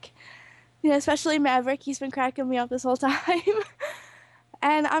fantastic. Especially Maverick. He's been cracking me up this whole time.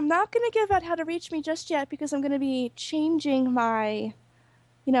 And I'm not going to give out how to reach me just yet because I'm going to be changing my,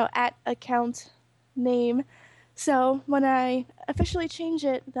 at account name. So when I officially change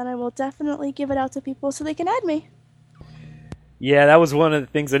it, then I will definitely give it out to people so they can add me. Yeah, that was one of the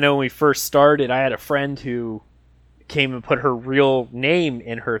things I know when we first started. I had a friend who came and put her real name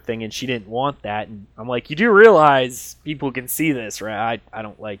in her thing, and she didn't want that. And I'm like, you do realize people can see this, right? I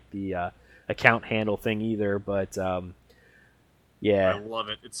don't like the account handle thing either, but yeah. I love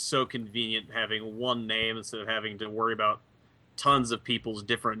it. It's so convenient having one name instead of having to worry about tons of people's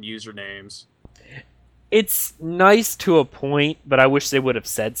different usernames. It's nice to a point, but I wish they would have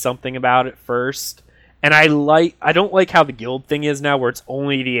said something about it first. And I don't like how the guild thing is now, where it's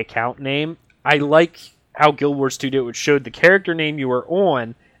only the account name. I like how Guild Wars 2 did it, which showed the character name you were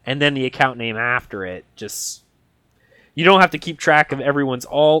on, and then the account name after it. Just, you don't have to keep track of everyone's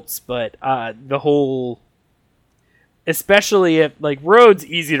alts, but the whole, especially if, like, Road's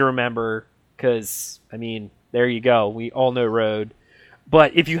easy to remember, because, I mean, there you go, we all know Road.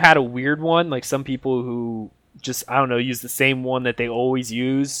 But if you had a weird one, like some people who just, I don't know, use the same one that they always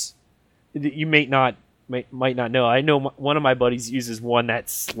use, you might not know. I know one of my buddies uses one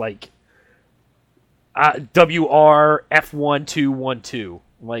that's like WRF1212.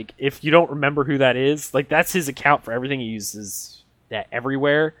 Like, if you don't remember who that is, like, that's his account for everything. He uses that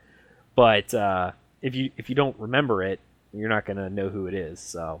everywhere. But if you don't remember it, you're not gonna know who it is.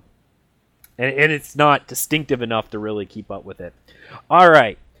 So, and it's not distinctive enough to really keep up with it. All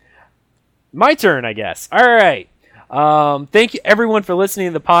right, my turn, I guess. All right. Thank you everyone for listening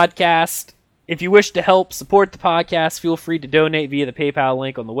to the podcast. If you wish to help support the podcast, feel free to donate via the PayPal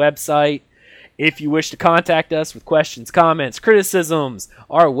link on the website. If you wish to contact us with questions, comments, criticisms,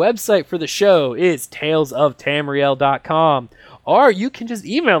 our website for the show is talesoftamriel.com. Or you can just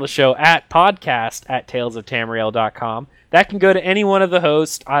email the show at podcast@talesoftamriel.com. That can go to any one of the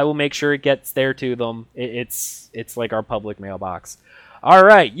hosts. I will make sure it gets there to them. It's like our public mailbox. All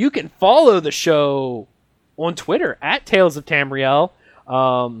right, you can follow the show on Twitter at Tales of Tamriel,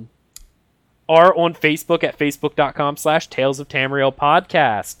 or on Facebook at facebook.com/Tales of Tamriel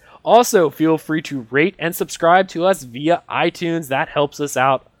podcast. Also, feel free to rate and subscribe to us via iTunes. That helps us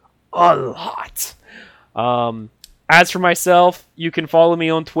out a lot. As for myself, you can follow me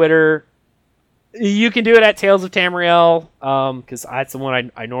on Twitter. You can do it at Tales of Tamriel, because that's the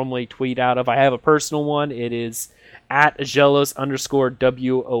one I normally tweet out of. I have a personal one. It is at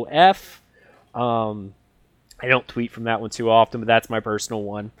Agelos_WOF. I don't tweet from that one too often, but that's my personal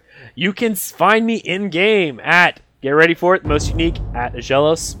one. You can find me in-game at, get ready for it, most unique, at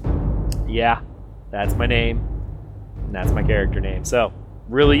Agelos. Yeah, that's my name, and that's my character name. So,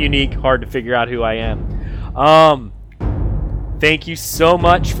 really unique, hard to figure out who I am. Thank you so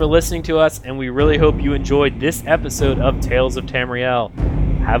much for listening to us, and we really hope you enjoyed this episode of Tales of Tamriel.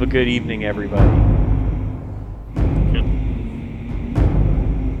 Have a good evening, everybody.